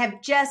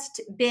have just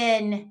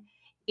been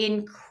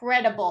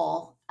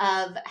incredible,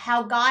 of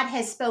how God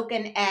has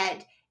spoken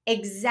at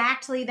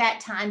exactly that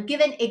time,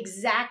 given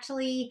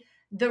exactly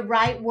the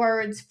right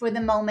words for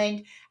the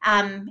moment.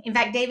 In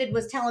fact, David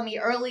was telling me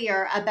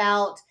earlier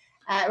about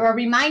or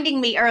reminding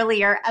me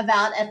earlier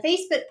about a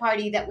Facebook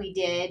party that we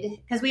did,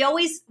 because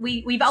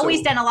we've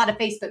always done a lot of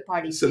Facebook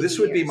parties. So this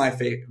would be my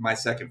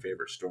second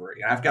favorite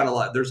story. And I've got a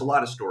lot. There's a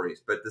lot of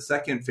stories, but the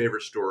second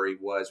favorite story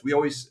was, we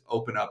always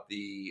open up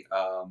the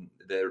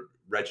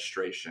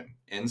registration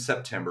in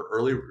September,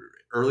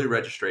 early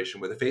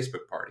registration with a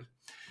Facebook party.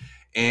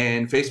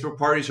 And Facebook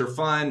parties are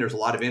fun. There's a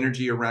lot of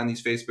energy around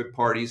these Facebook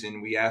parties,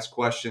 and we ask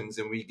questions,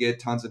 and we get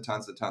tons and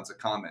tons and tons of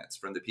comments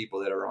from the people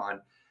that are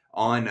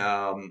on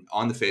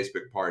the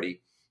Facebook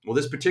party. Well,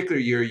 this particular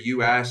year,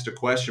 you asked a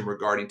question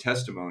regarding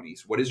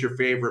testimonies. What is your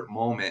favorite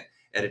moment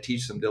at a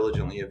Teach Them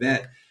Diligently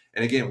event?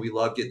 And again, we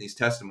love getting these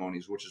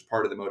testimonies, which is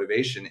part of the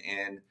motivation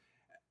and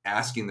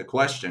asking the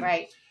question.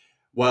 Right.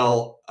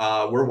 Well,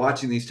 we're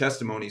watching these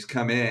testimonies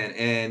come in,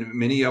 and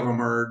many of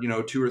them are,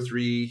 2 or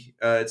 3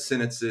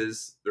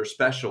 sentences. They're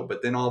special,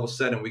 but then all of a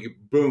sudden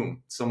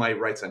boom, somebody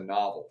writes a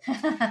novel.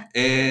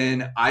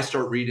 And I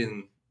start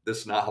reading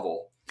this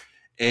novel.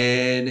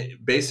 And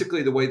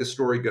basically the way the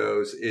story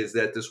goes is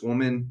that this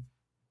woman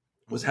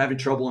was having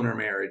trouble in her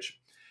marriage,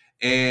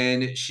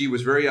 and she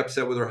was very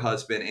upset with her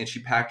husband, and she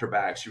packed her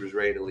bags. She was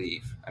ready to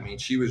leave. I mean,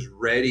 she was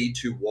ready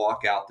to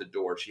walk out the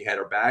door. She had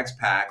her bags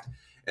packed.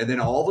 And then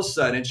all of a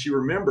sudden she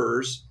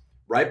remembers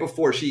right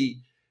before she's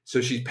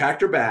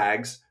packed her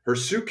bags, her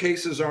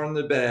suitcases are on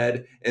the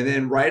bed. And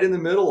then right in the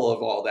middle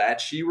of all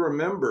that, she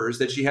remembers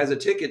that she has a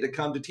ticket to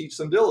come to Teach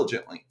Them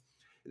Diligently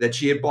that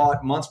she had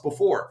bought months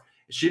before.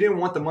 She didn't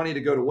want the money to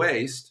go to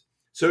waste.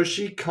 So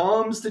she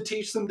comes to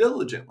Teach Them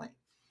Diligently,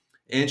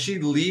 and she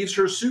leaves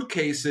her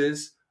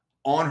suitcases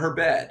on her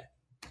bed.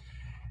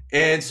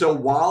 And so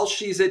while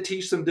she's at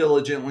Teach Them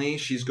Diligently,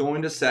 she's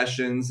going to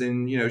sessions,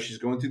 and, she's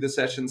going through the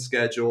session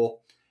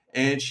schedule,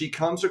 and she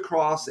comes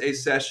across a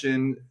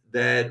session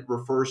that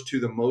refers to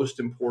the most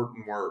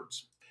important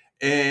words.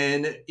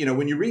 And,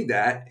 when you read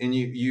that and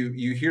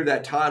you hear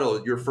that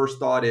title, your first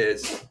thought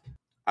is,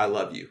 I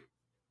love you.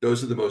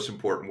 Those are the most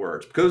important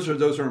words, because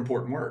those are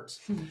important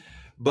words.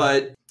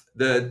 But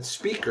the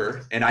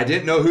speaker, and I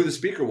didn't know who the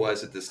speaker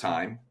was at this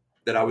time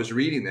that I was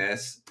reading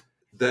this,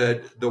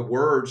 the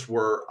words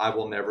were, I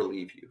will never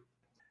leave you.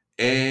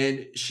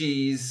 And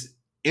she's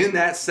in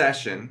that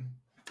session,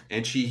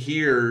 and she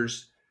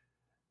hears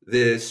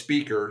the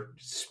speaker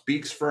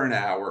speaks for an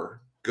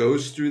hour,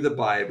 goes through the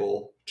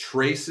Bible,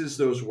 traces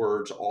those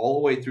words all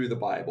the way through the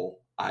Bible.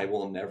 I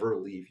will never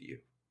leave you.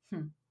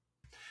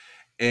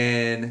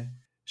 And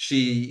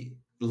she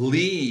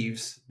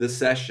leaves the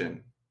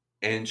session,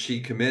 and she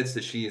commits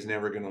that she is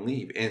never going to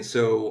leave. And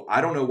so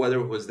I don't know whether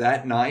it was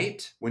that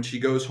night when she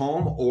goes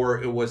home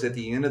or it was at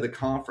the end of the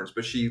conference,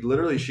 but she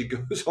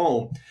goes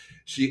home,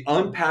 she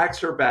unpacks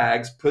her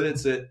bags,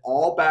 puts it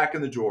all back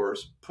in the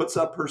drawers, puts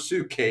up her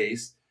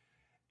suitcase,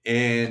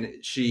 and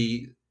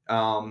she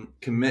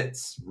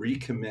recommits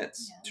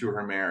to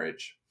her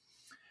marriage.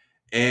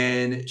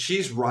 And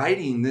she's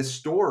writing this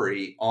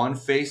story on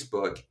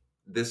Facebook,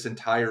 this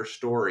entire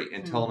story,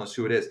 and telling us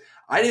who it is.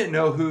 I didn't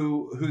know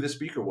who the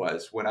speaker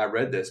was when I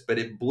read this, but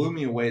it blew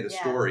me away, the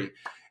story.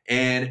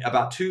 And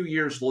about 2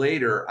 years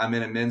later, I'm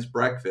in a men's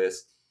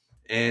breakfast,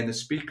 and the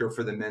speaker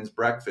for the men's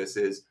breakfast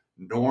is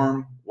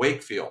Norm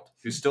Wakefield,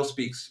 who still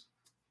speaks.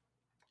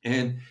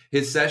 And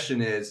his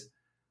session is,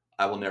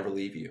 I will never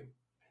leave you,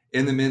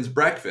 in the men's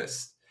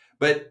breakfast.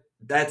 But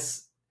that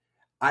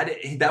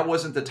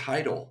wasn't the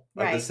title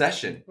of the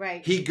session.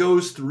 Right. He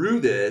goes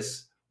through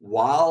this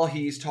while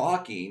he's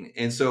talking.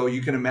 And so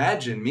you can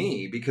imagine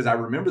me, because I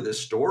remember this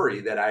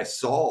story that I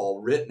saw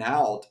written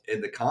out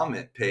in the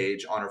comment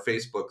page on our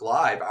Facebook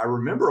Live. I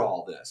remember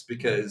all this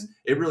because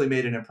it really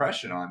made an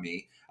impression on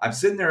me. I'm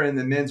sitting there in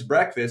the men's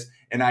breakfast,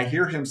 and I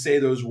hear him say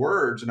those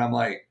words, and I'm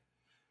like,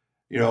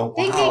 wow.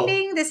 Ding, ding,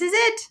 ding, this is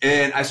it.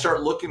 And I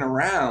start looking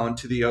around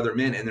to the other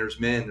men, and there's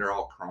men, they're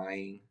all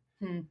crying,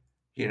 and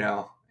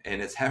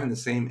it's having the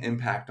same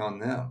impact on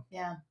them.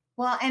 Yeah.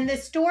 Well, and the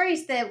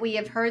stories that we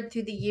have heard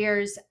through the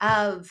years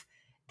of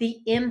the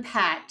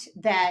impact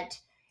that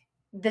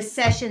the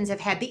sessions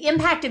have had, the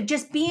impact of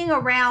just being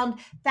around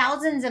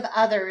thousands of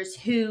others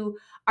who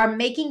are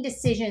making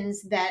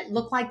decisions that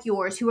look like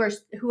yours, who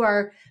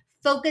are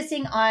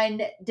focusing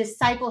on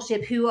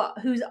discipleship, who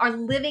are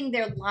living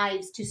their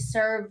lives to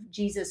serve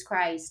Jesus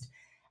Christ,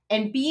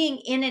 and being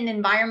in an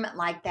environment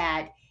like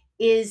that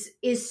is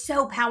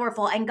so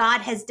powerful. And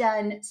God has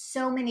done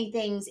so many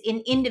things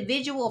in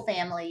individual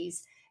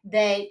families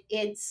that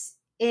it's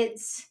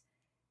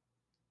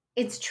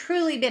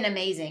truly been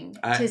amazing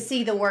to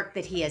see the work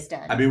that he has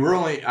done. I mean,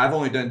 I've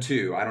only done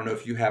 2. I don't know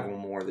if you have one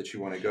more that you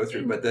want to go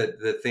through, but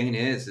the thing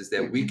is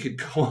that we could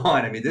go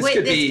on. I mean, this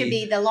could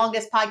be the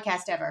longest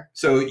podcast ever.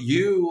 So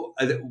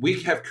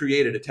we have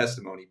created a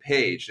testimony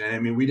page, and I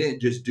mean, we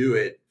didn't just do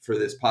it for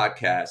this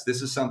podcast.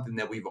 This is something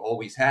that we've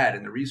always had.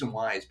 And the reason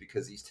why is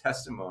because these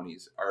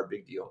testimonies are a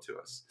big deal to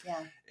us.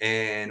 Yeah.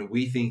 And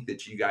we think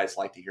that you guys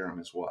like to hear them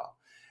as well.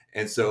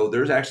 And so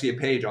there's actually a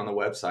page on the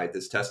website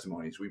that's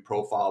testimonies. We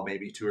profile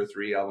maybe 2 or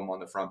 3 of them on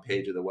the front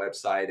page of the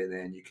website. And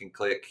then you can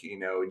click,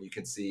 and you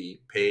can see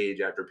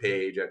page after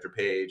page after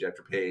page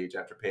after page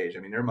after page.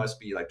 I mean, there must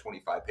be like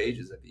 25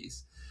 pages of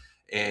these.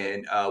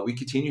 And we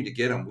continue to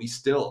get them. We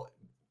still,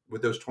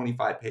 with those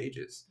 25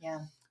 pages,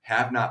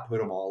 have not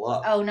put them all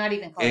up. Oh, not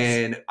even close.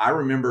 And I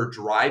remember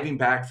driving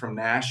back from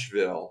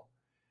Nashville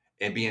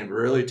and being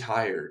really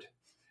tired.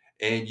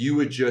 And you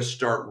would just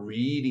start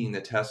reading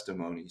the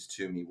testimonies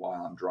to me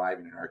while I'm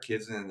driving, and our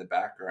kids in the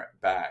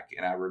back.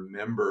 And I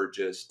remember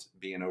just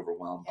being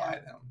overwhelmed by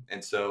them.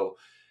 And so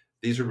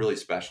these are really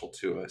special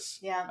to us.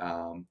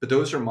 Yeah. But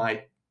those are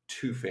my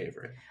two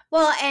favorite.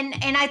 Well,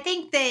 and I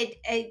think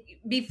that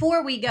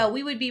before we go,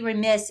 we would be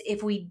remiss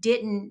if we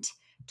didn't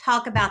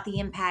talk about the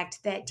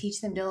impact that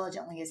Teach Them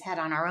Diligently has had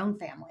on our own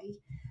family.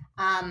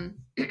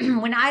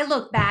 When I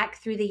look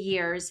back through the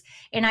years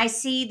and I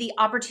see the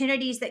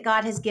opportunities that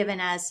God has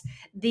given us,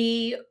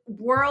 the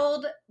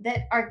world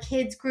that our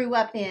kids grew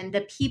up in,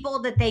 the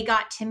people that they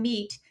got to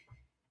meet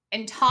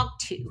and talk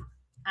to,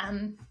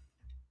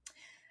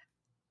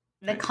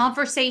 the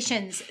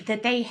conversations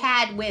that they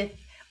had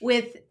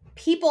with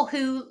people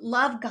who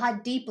love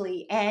God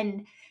deeply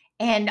and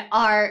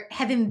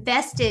have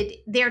invested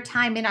their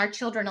time in our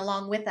children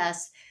along with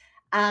us.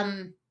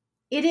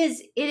 It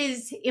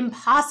is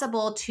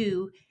impossible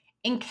to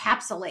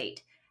encapsulate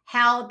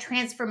how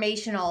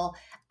transformational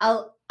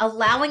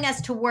allowing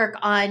us to work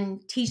on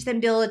Teach Them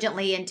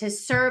Diligently and to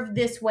serve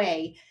this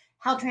way,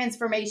 how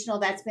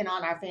transformational that's been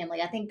on our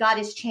family. I think God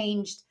has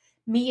changed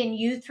me and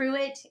you through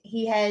it.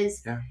 He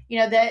has,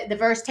 the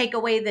verse, take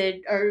away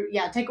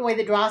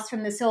the dross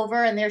from the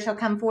silver and there shall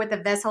come forth a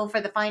vessel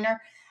for the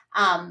finer.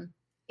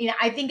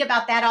 I think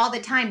about that all the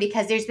time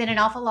because there's been an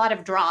awful lot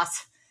of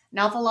dross, an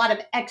awful lot of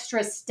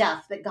extra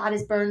stuff that God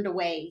has burned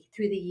away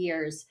through the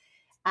years.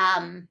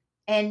 And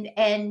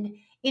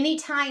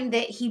anytime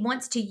that he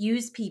wants to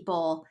use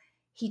people,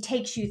 he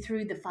takes you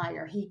through the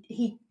fire.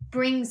 He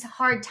brings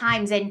hard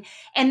times. And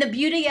the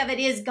beauty of it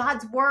is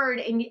God's word.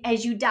 And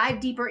as you dive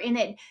deeper in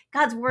it,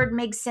 God's word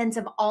makes sense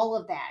of all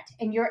of that.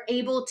 And you're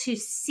able to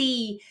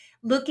see,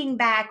 looking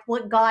back,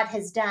 what God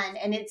has done.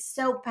 And it's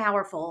so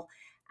powerful.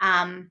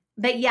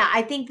 But yeah,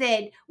 I think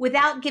that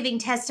without giving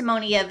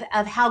testimony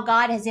of how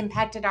God has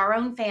impacted our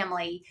own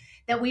family,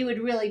 that we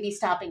would really be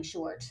stopping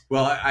short.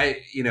 Well,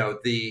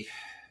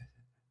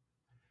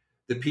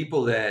 the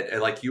people that,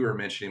 like you were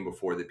mentioning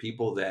before, the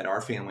people that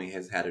our family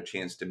has had a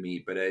chance to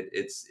meet, but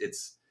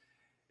it's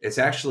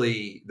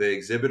actually the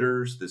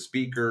exhibitors, the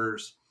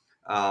speakers,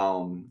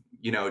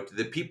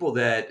 the people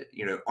that,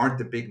 aren't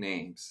the big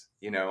names,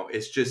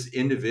 it's just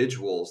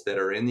individuals that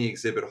are in the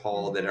exhibit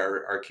hall that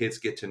our kids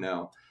get to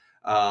know.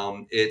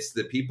 It's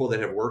the people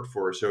that have worked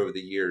for us over the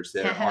years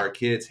that our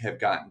kids have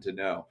gotten to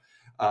know.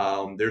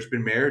 There's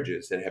been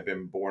marriages that have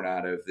been born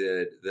out of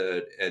the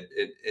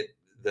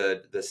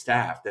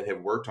staff that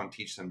have worked on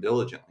Teach Them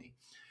Diligently.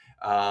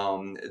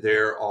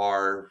 There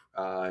are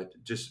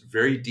just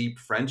very deep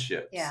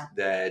friendships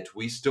that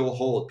we still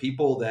hold.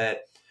 People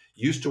that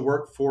used to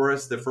work for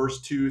us the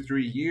first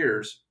 2-3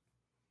 years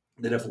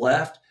that have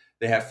left,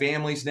 they have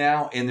families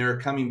now, and they're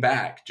coming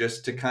back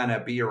just to kind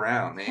of be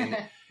around. And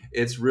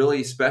it's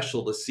really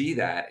special to see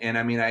that. And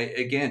I mean,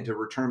 again, to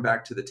return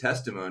back to the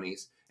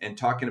testimonies and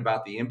talking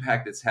about the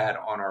impact it's had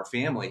on our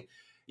family,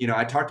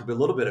 I talked a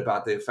little bit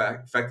about the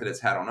effect that it's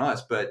had on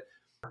us, but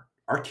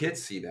our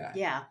kids see that.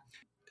 Yeah.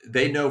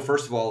 They know,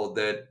 first of all,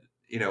 that,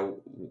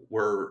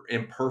 we're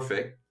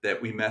imperfect,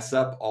 that we mess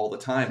up all the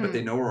time, but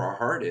they know where our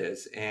heart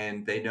is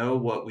and they know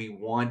what we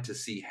want to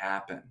see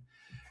happen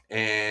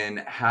and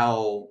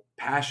how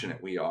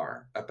passionate we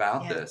are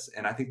about this.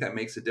 And I think that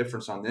makes a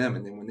difference on them.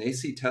 And then when they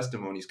see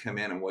testimonies come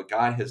in and what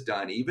God has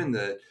done, even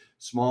the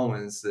small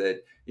ones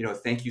that,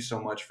 thank you so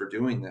much for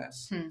doing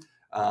this.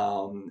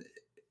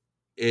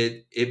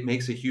 It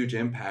makes a huge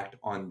impact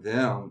on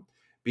them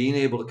being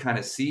able to kind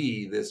of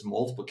see this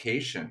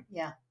multiplication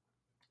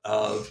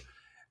of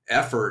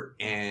effort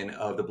and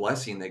of the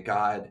blessing that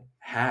God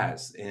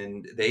has.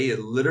 And they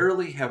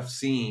literally have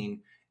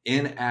seen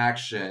in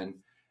action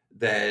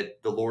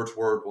that the Lord's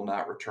word will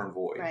not return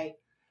void. Right.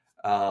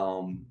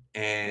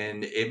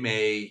 And it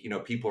may,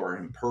 people are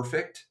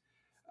imperfect.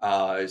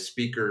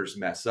 Speakers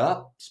mess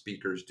up.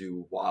 Speakers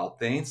do wild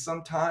things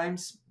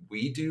sometimes.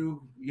 We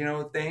do,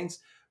 things.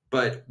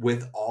 But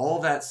with all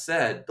that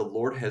said, the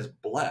Lord has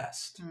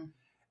blessed.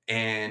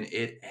 And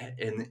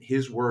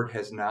his word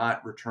has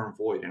not returned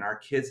void. And our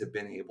kids have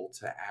been able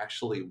to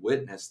actually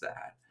witness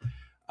that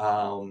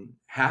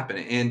happen.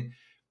 And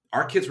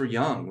our kids were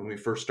young when we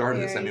first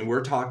started this. I mean,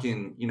 we're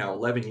talking,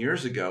 11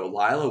 years ago.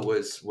 Lila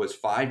was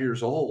 5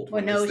 years old.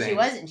 Well, no, she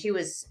wasn't. She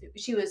was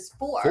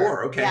 4.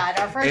 4, okay. Yeah, at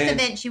our first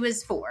event, she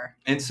was 4.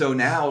 And so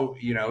now,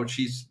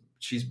 she's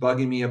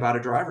bugging me about a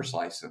driver's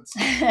license.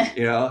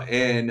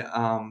 And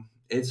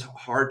it's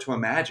hard to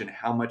imagine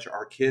how much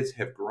our kids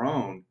have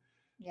grown.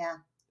 Yeah.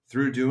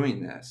 Through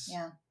doing this.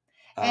 Yeah.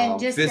 And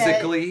just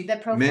physically,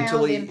 the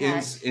mentally,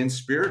 impact. and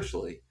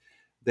spiritually,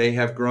 they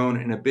have grown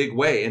in a big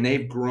way. And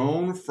they've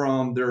grown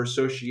from their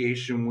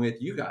association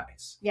with you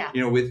guys. Yeah.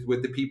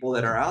 With the people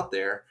that are out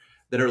there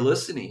that are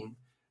listening.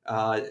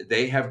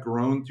 They have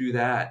grown through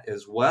that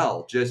as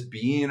well. Just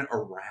being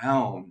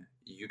around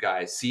you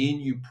guys, seeing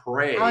you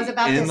pray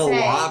in the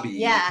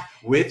lobby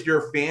with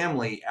your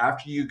family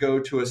after you go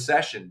to a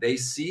session. They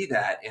see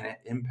that and it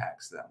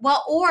impacts them.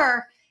 Well,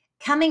 or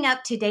coming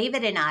up to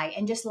David and I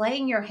and just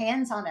laying your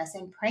hands on us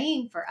and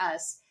praying for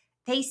us,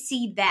 they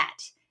see that.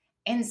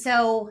 And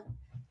so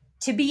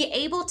to be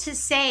able to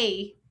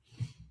say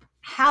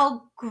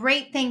how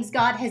great things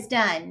God has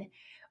done,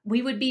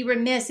 we would be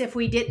remiss if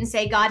we didn't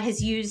say God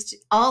has used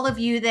all of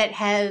you that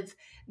have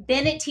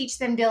been at Teach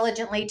Them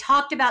Diligently,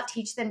 talked about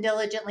Teach Them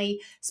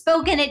Diligently,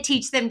 spoken at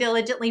Teach Them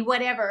Diligently,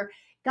 whatever.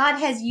 God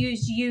has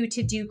used you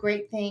to do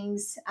great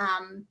things,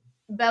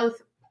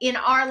 both in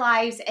our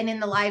lives and in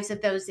the lives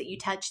of those that you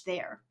touch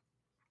there.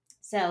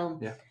 So,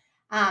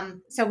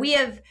 so we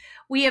have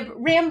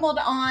rambled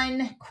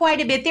on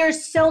quite a bit.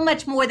 There's so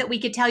much more that we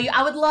could tell you.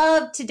 I would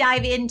love to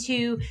dive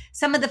into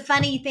some of the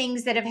funny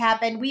things that have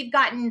happened. We've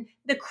gotten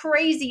the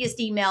craziest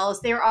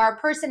emails. There are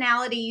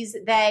personalities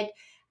that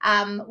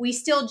we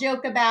still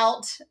joke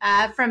about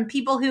from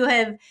people who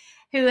have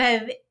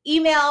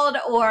emailed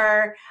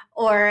or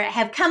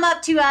have come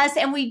up to us,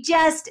 and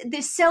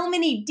there's so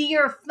many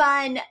dear,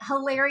 fun,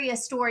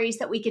 hilarious stories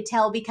that we could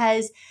tell,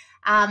 because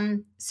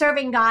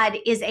serving God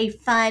is a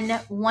fun,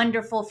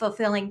 wonderful,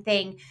 fulfilling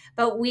thing.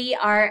 But we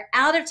are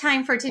out of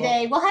time for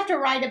today. We'll have to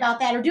write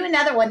about that or do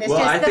another one that's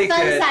just the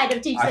fun side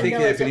of Teach Them Diligently. I think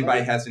that if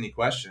anybody has any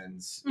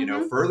questions,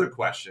 further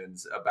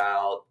questions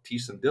about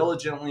Teach Them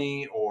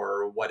Diligently,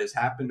 or what has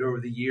happened over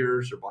the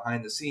years, or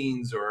behind the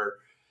scenes, or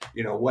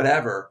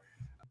whatever,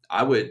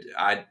 I would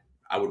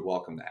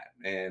welcome that,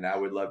 and I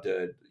would love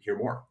to hear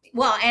more.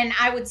 Well, and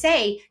I would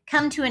say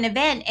come to an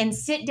event and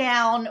sit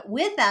down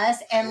with us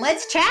and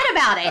let's chat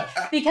about it,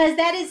 because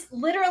that is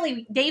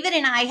literally, David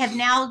and I have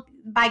now,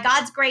 by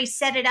God's grace,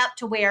 set it up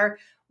to where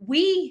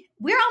we're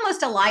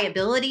almost a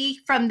liability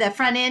from the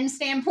front end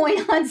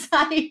standpoint on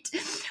site.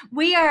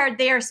 We are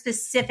there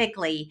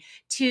specifically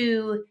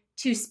to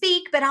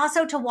speak, but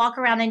also to walk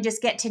around and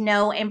just get to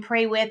know and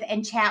pray with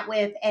and chat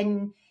with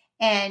and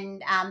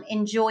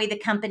enjoy the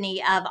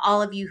company of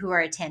all of you who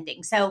are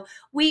attending. So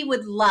we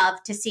would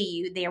love to see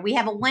you there. We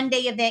have a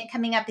one-day event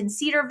coming up in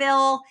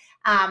Cedarville,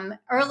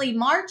 early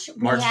March.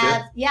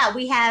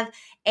 We have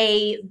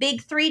a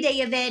big 3-day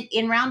event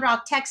in Round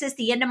Rock, Texas,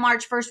 the end of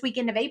March, first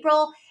weekend of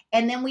April.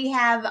 And then we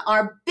have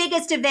our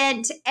biggest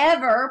event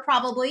ever,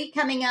 probably,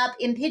 coming up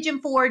in Pigeon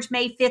Forge,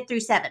 May 5th through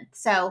 7th.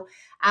 So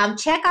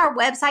check our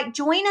website.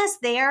 Join us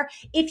there.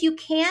 If you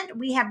can't,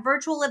 we have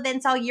virtual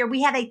events all year.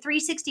 We have a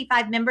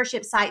 365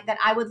 membership site that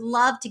I would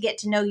love to get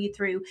to know you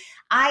through.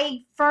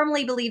 I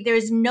firmly believe there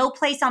is no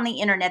place on the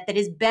internet that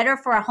is better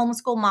for a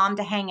homeschool mom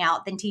to hang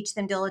out than Teach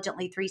Them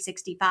Diligently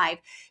 365,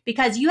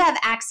 because you have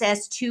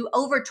access to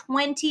over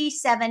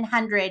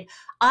 2,700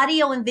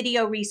 audio and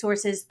video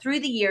resources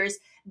through the years.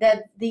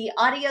 The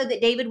audio that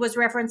David was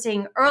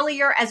referencing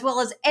earlier, as well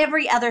as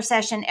every other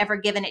session ever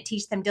given at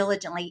Teach Them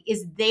Diligently,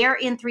 is there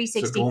in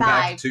 365. So going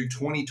back to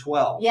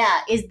 2012. Yeah,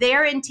 is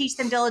there in Teach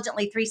Them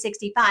Diligently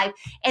 365.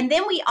 And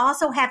then we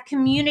also have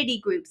community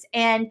groups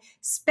and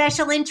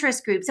special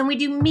interest groups, and we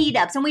do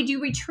meetups and we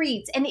do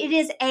retreats. And it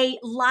is a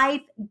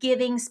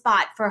life-giving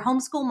spot for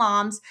homeschool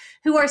moms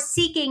who are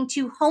seeking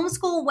to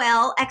homeschool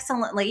well,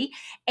 excellently,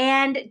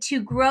 and to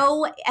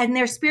grow in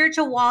their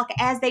spiritual walk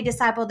as they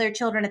disciple their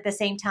children at the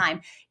same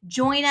time.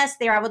 Join us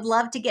there. I would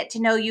love to get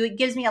to know you. It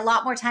gives me a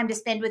lot more time to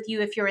spend with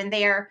you if you're in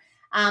there.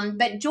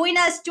 But join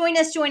us.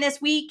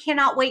 We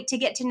cannot wait to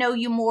get to know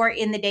you more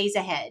in the days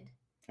ahead.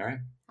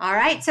 All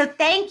right. So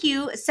thank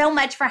you so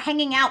much for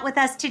hanging out with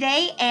us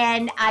today.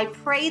 And I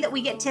pray that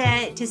we get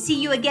to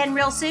see you again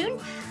real soon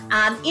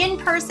in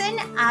person.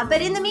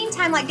 But in the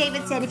meantime, like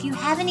David said, if you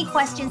have any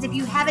questions, if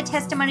you have a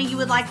testimony you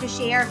would like to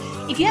share,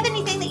 if you have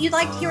anything that you'd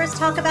like to hear us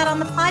talk about on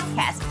the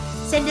podcast,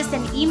 send us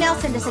an email,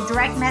 send us a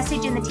direct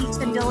message in the Teach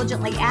Them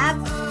Diligently app.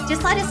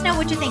 Just let us know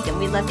what you're thinking.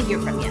 We'd love to hear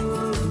from you.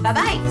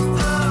 Bye-bye.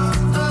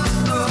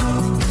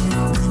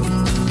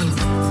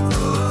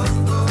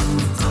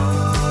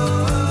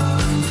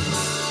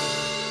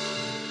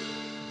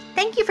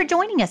 Thank you for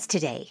joining us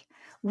today.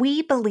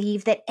 We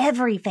believe that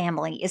every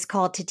family is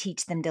called to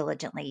teach them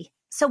diligently,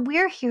 so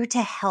we're here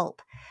to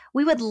help.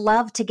 We would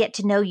love to get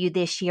to know you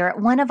this year at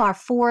one of our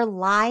 4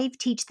 live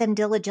Teach Them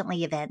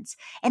Diligently events,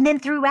 and then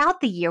throughout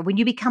the year when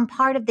you become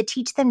part of the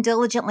Teach Them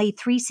Diligently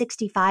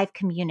 365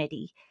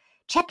 community.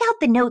 Check out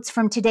the notes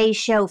from today's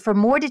show for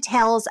more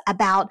details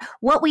about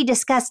what we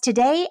discussed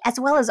today, as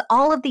well as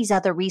all of these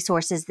other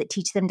resources that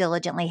Teach Them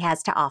Diligently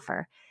has to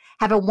offer.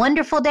 Have a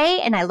wonderful day,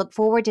 and I look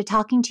forward to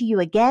talking to you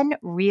again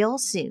real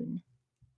soon.